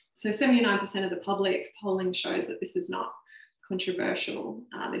 So 79% of the public polling shows that this is not controversial.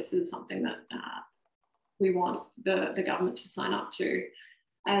 This is something that we want the government to sign up to.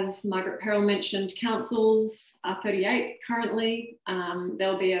 As Margaret Peril mentioned, councils are 38 currently.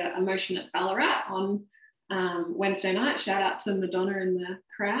 There'll be a motion at Ballarat on Wednesday night. Shout out to Madonna in the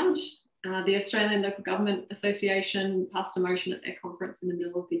crowd. The Australian Local Government Association passed a motion at their conference in the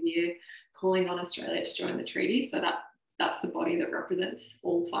middle of the year calling on Australia to join the treaty. So that's the body that represents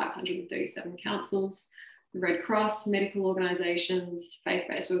all 537 councils, the Red Cross, medical organisations,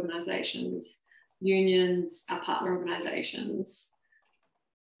 faith-based organisations, unions, our partner organisations.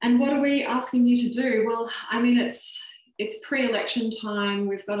 And what are we asking you to do? Well, I mean, it's pre-election time.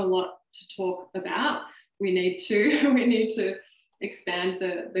 We've got a lot to talk about. We need to expand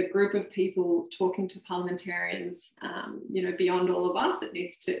the group of people talking to parliamentarians, beyond all of us. It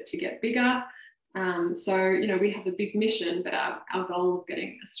needs to get bigger. So, we have a big mission, but our goal of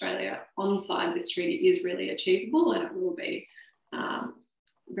getting Australia on side this treaty is really achievable, and it will be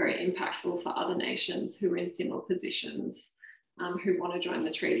very impactful for other nations who are in similar positions who want to join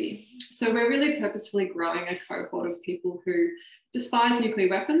the treaty. So we're really purposefully growing a cohort of people who despise nuclear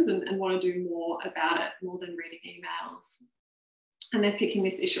weapons and want to do more about it, more than reading emails. And they're picking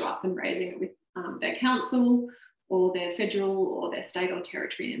this issue up and raising it with their council or their federal or their state or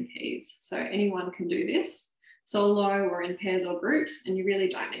territory MPs. So anyone can do this, solo or in pairs or groups, and you really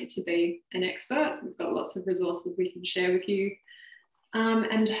don't need to be an expert. We've got lots of resources we can share with you.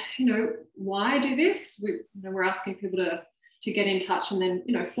 And why do this? We're asking people to get in touch and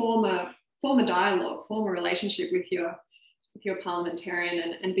then form a dialogue, form a relationship with your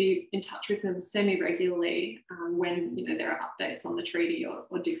parliamentarian and be in touch with them semi-regularly when there are updates on the treaty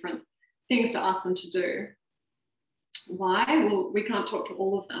or different things to ask them to do. Why? Well, we can't talk to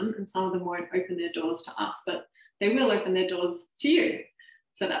all of them, and some of them won't open their doors to us, but they will open their doors to you.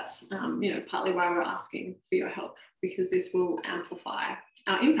 So that's partly why we're asking for your help, because this will amplify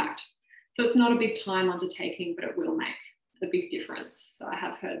our impact. So it's not a big time undertaking, but it will make a big difference. So I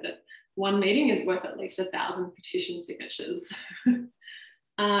have heard that one meeting is worth at least 1,000 petition signatures.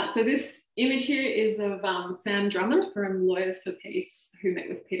 So this image here is of Sam Drummond from Lawyers for Peace, who met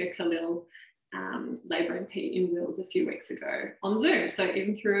with Peter Khalil, Labor MP in Wills a few weeks ago on Zoom. So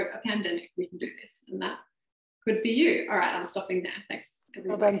even through a pandemic, we can do this, and that could be you. All right, I'm stopping there. Thanks,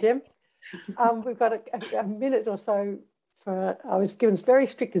 everybody. Well done, Jem. We've got a minute or so I was given very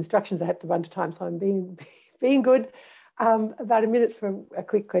strict instructions I had to run to time, so I'm being good. About a minute for a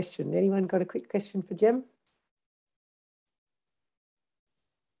quick question. Anyone got a quick question for Jem?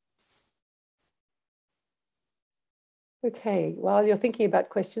 Okay, while you're thinking about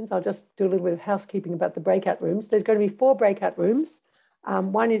questions, I'll just do a little bit of housekeeping about the breakout rooms. There's going to be 4 breakout rooms.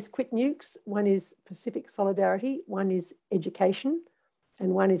 One is Quit Nukes, one is Pacific Solidarity, one is Education,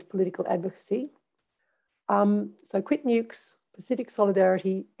 and one is Political Advocacy. So Quit Nukes, Pacific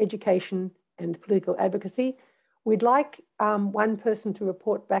Solidarity, Education, and Political Advocacy. We'd like one person to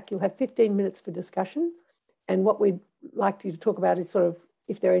report back. You'll have 15 minutes for discussion. And what we'd like you to talk about is sort of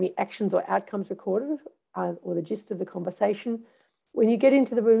if there are any actions or outcomes recorded or the gist of the conversation. When you get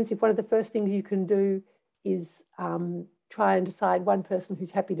into the rooms, if one of the first things you can do is try and decide one person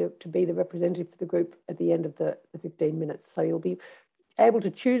who's happy to be the representative for the group at the end of the 15 minutes. So you'll be able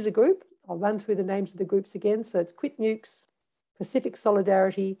to choose a group. I'll run through the names of the groups again. So it's Quit Nukes, Pacific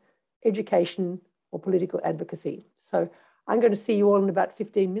Solidarity, Education, or Political Advocacy. So I'm going to see you all in about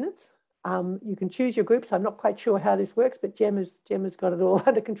 15 minutes. You can choose your groups. I'm not quite sure how this works, but Jem has got it all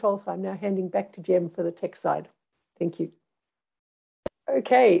under control. So I'm now handing back to Jem for the tech side. Thank you.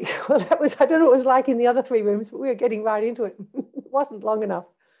 Okay, well, that was, I don't know what it was like in the other 3 rooms, but we were getting right into it. It wasn't long enough.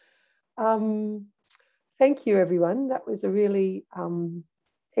 Thank you, everyone. That was a really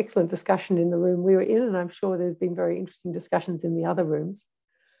excellent discussion in the room we were in, and I'm sure there's been very interesting discussions in the other rooms.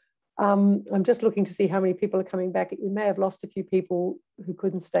 I'm just looking to see how many people are coming back. We may have lost a few people who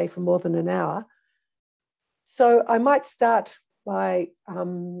couldn't stay for more than an hour. So I might start by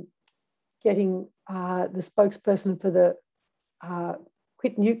getting the spokesperson for the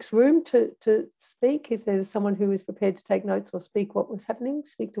Quit Nukes room to speak. If there's someone who is prepared to take notes or speak what was happening,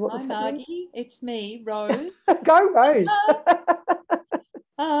 speak to what was happening. Hi, Margie. It's me, Rose. Go, Rose.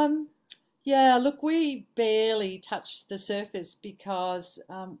 Yeah, look, we barely touched the surface because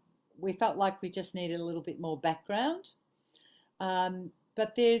we felt like we just needed a little bit more background.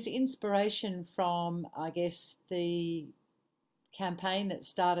 But there's inspiration from, I guess, the campaign that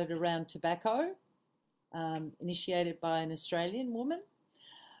started around tobacco, initiated by an Australian woman.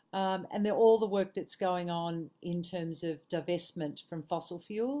 And all the work that's going on in terms of divestment from fossil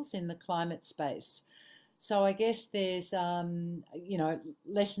fuels in the climate space. So I guess there's, you know,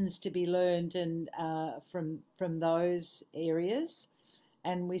 lessons to be learned and from those areas.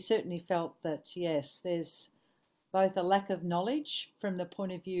 And we certainly felt that, yes, there's both a lack of knowledge from the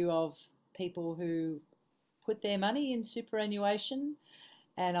point of view of people who put their money in superannuation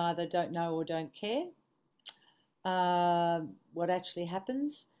and either don't know or don't care what actually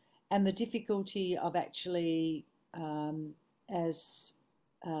happens, and the difficulty of actually, as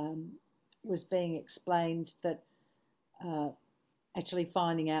was being explained, that actually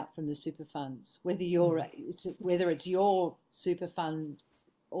finding out from the super funds whether it's your super fund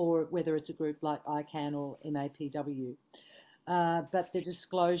or whether it's a group like ICAN or MAPW. But the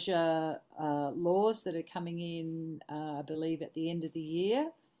disclosure laws that are coming in, I believe at the end of the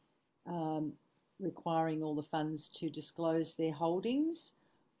year, requiring all the funds to disclose their holdings,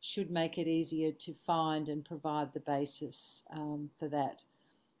 should make it easier to find and provide the basis for that.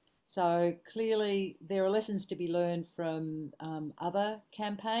 So clearly there are lessons to be learned from other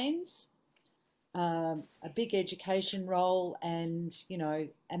campaigns, a big education role, and, you know,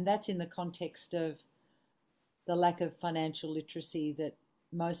 and that's in the context of the lack of financial literacy that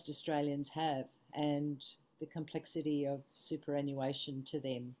most Australians have and the complexity of superannuation to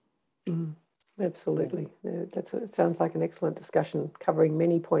them. Mm, absolutely. Yeah, it sounds like an excellent discussion covering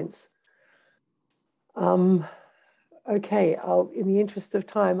many points. Okay, in the interest of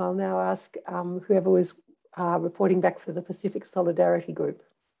time, I'll now ask whoever was reporting back for the Pacific Solidarity Group.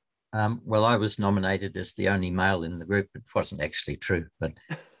 Well, I was nominated as the only male in the group. It wasn't actually true, but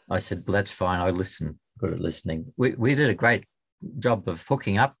I said, well, that's fine. I listen, good at listening. We did a great job of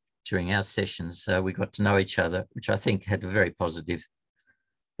hooking up during our sessions. We got to know each other, which I think had a very positive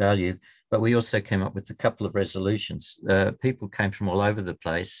value. But we also came up with a couple of resolutions. People came from all over the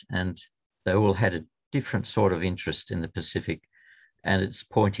place and they all had a different sort of interest in the Pacific, and it's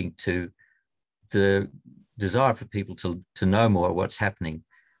pointing to the desire for people to know more what's happening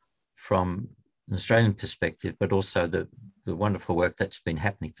from an Australian perspective, but also the wonderful work that's been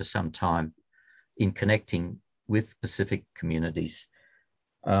happening for some time in connecting with Pacific communities.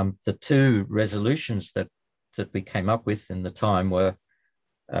 The 2 resolutions that we came up with in the time were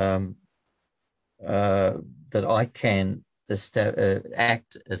that ICAN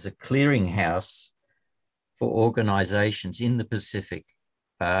act as a clearinghouse for organisations in the Pacific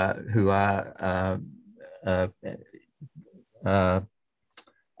who are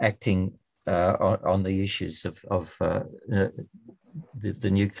acting on the issues of the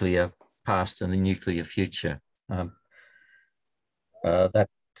nuclear past and the nuclear future. That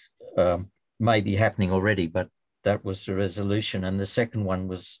may be happening already, but that was the resolution. And the second one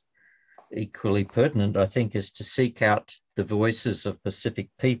was equally pertinent, I think, is to seek out the voices of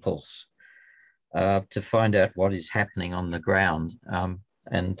Pacific peoples to find out what is happening on the ground.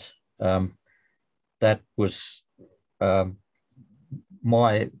 And that was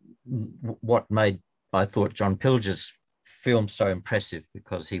what made, I thought, John Pilger's film so impressive,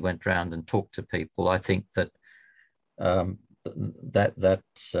 because he went around and talked to people. I think that that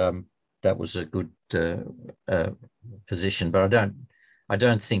was a good position, but I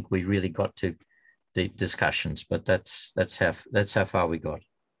don't think we really got to deep discussions. But that's how far we got.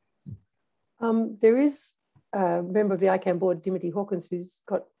 There is a member of the ICAN board, Timothy Hawkins, who's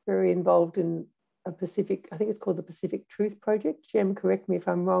got very involved in a Pacific, I think it's called the Pacific Truth Project. Jem, correct me if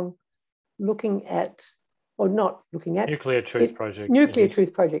I'm wrong, looking at, or not looking at. Nuclear Truth Project. Nuclear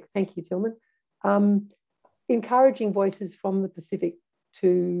Truth Project, thank you, Tillman. Encouraging voices from the Pacific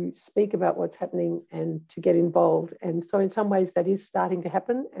to speak about what's happening and to get involved. And so in some ways that is starting to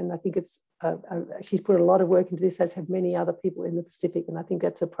happen. And I think it's, she's put a lot of work into this, as have many other people in the Pacific. And I think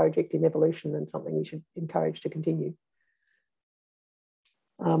that's a project in evolution and something we should encourage to continue.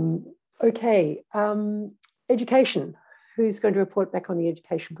 Okay, education. Who's going to report back on the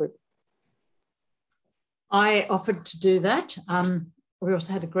education group? I offered to do that. We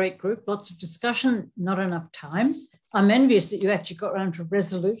also had a great group, lots of discussion, not enough time. I'm envious that you actually got around to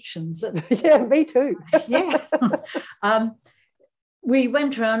resolutions. Yeah, me too. Yeah. We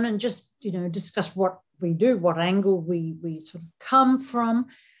went around and just, discussed what we do, what angle we sort of come from.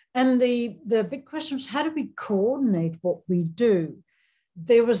 And the big question was, how do we coordinate what we do?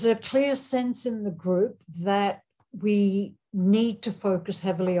 There was a clear sense in the group that we need to focus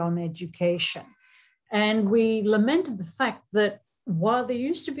heavily on education. And we lamented the fact that while there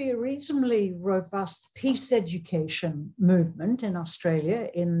used to be a reasonably robust peace education movement in Australia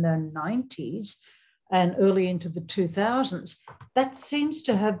in the 90s and early into the 2000s, that seems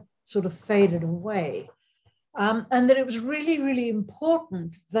to have sort of faded away. And that it was really, really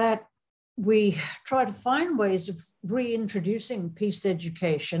important that we try to find ways of reintroducing peace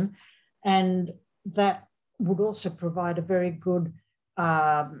education, and that would also provide a very good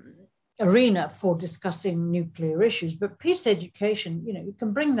arena for discussing nuclear issues. But peace education, you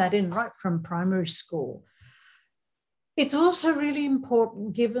can bring that in right from primary school. It's also really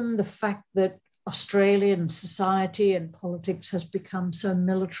important given the fact that Australian society and politics has become so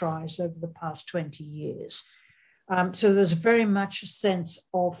militarized over the past 20 years. So there's very much a sense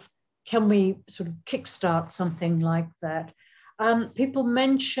of, can we sort of kickstart something like that? People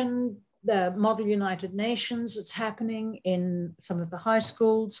mentioned the Model United Nations that's happening in some of the high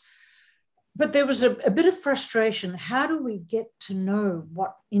schools. But there was a bit of frustration. How do we get to know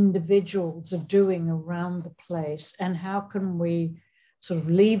what individuals are doing around the place, and how can we sort of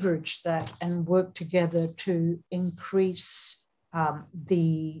leverage that and work together to increase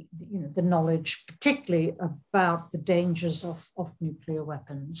the knowledge, particularly about the dangers of nuclear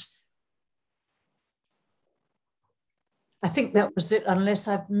weapons? I think that was it, unless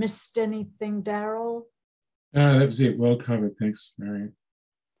I've missed anything, Daryl. That was it. Well covered. Thanks, Marion.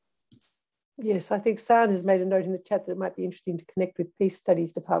 Yes, I think San has made a note in the chat that it might be interesting to connect with peace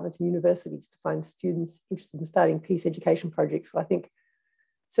studies departments and universities to find students interested in starting peace education projects. Well, I think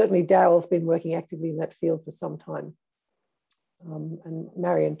certainly Daryl's been working actively in that field for some time. And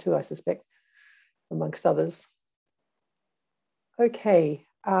Marion too, I suspect, amongst others. Okay.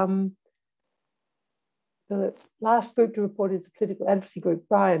 The last group to report is the political advocacy group.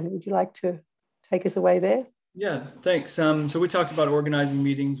 Brian, would you like to take us away there? Yeah, thanks. So we talked about organizing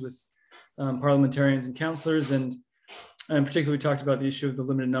meetings with parliamentarians and councillors, and particularly we talked about the issue of the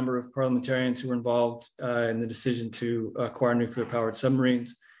limited number of parliamentarians who were involved in the decision to acquire nuclear-powered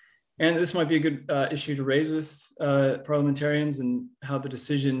submarines. And this might be a good issue to raise with parliamentarians, and how the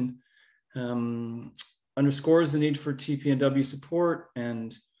decision underscores the need for TPNW support,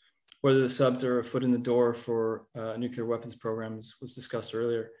 and whether the subs are a foot in the door for nuclear weapons programs was discussed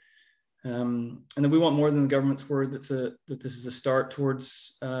earlier. And then we want more than the government's word that this is a start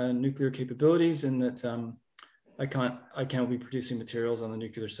towards nuclear capabilities, and that ICAN will be producing materials on the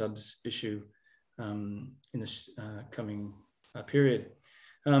nuclear subs issue in this coming period.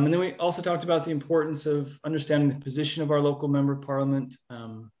 And then we also talked about the importance of understanding the position of our local member of parliament,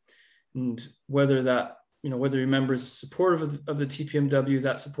 and whether that, whether your member is supportive of the TPMW,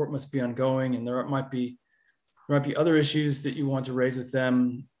 that support must be ongoing, and there might be other issues that you want to raise with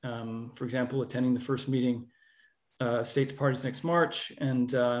them. For example, attending the first meeting states parties next March,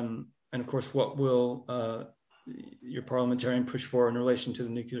 and of course, what will your parliamentarian push for in relation to the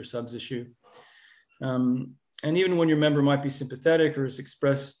nuclear subs issue. And even when your member might be sympathetic or has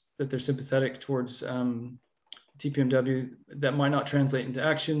expressed that they're sympathetic towards TPMW, that might not translate into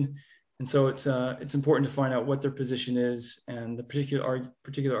action. And so it's important to find out what their position is and the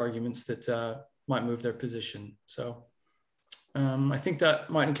particular arguments that might move their position. So I think that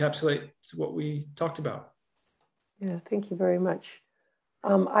might encapsulate what we talked about. Yeah, thank you very much.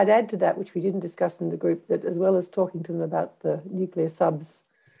 I'd add to that, which we didn't discuss in the group, that as well as talking to them about the nuclear subs,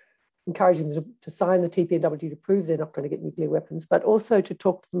 encouraging them to sign the TPNW to prove they're not going to get nuclear weapons, but also to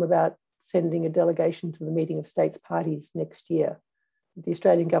talk to them about sending a delegation to the meeting of states parties next year. The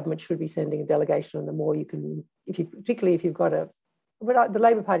Australian government should be sending a delegation, and the more you can, particularly if you've got a but the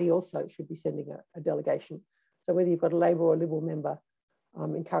Labor Party also should be sending a delegation. So whether you've got a Labor or a Liberal member,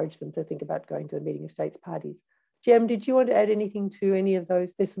 encourage them to think about going to the meeting of states parties. Jem, did you want to add anything to any of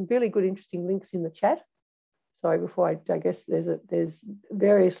those? There's some really good, interesting links in the chat. Sorry, before I digress, there's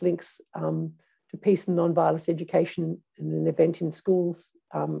various links to peace and non-violence education and an event in schools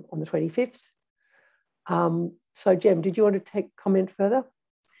on the 25th. So Jem, did you want to comment further?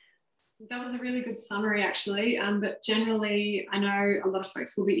 That was a really good summary, actually. But generally, I know a lot of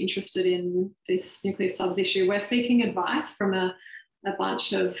folks will be interested in this nuclear subs issue. We're seeking advice from a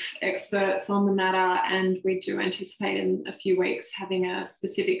bunch of experts on the matter, and we do anticipate in a few weeks having a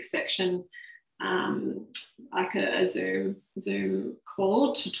specific section, like a Zoom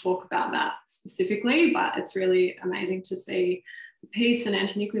call to talk about that specifically. But it's really amazing to see the peace and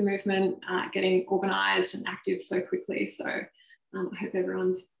anti-nuclear movement getting organised and active so quickly. So I hope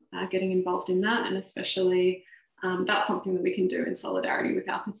everyone's getting involved in that, and especially that's something that we can do in solidarity with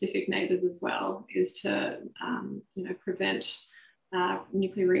our Pacific neighbours as well, is to prevent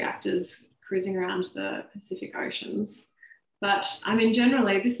nuclear reactors cruising around the Pacific Oceans. But I mean,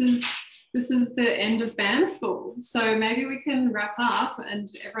 generally, this is the end of band school, so maybe we can wrap up and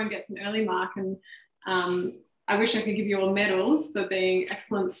everyone gets an early mark. And I wish I could give you all medals for being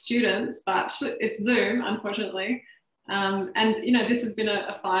excellent students, but it's Zoom, unfortunately. And this has been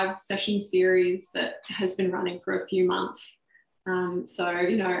a 5-session series that has been running for a few months. So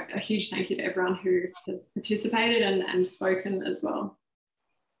a huge thank you to everyone who has participated and spoken as well.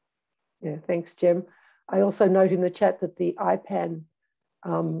 Yeah, thanks, Jem. I also note in the chat that the ICAN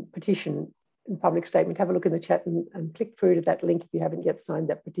petition and public statement, have a look in the chat and click through to that link if you haven't yet signed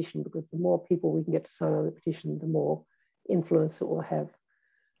that petition, because the more people we can get to sign on the petition, the more influence it will have.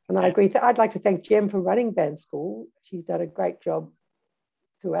 And I agree. I'd like to thank Jem for running band school. She's done a great job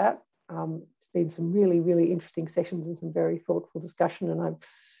throughout. It's been some really, really interesting sessions and some very thoughtful discussion. And I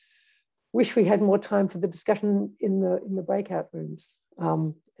wish we had more time for the discussion in the breakout rooms.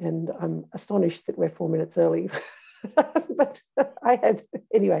 And I'm astonished that we're 4 minutes early. But I had,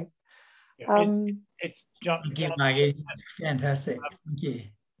 anyway. It's John. Thank you, Maggie. Fantastic. Thank you.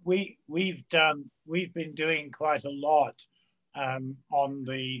 We've been doing quite a lot on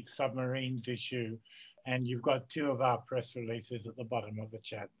the submarines issue, and you've got 2 of our press releases at the bottom of the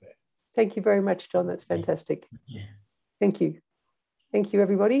chat there. Thank you very much, John. That's fantastic. Yeah. Thank you. Thank you,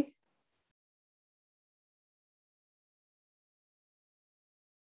 everybody.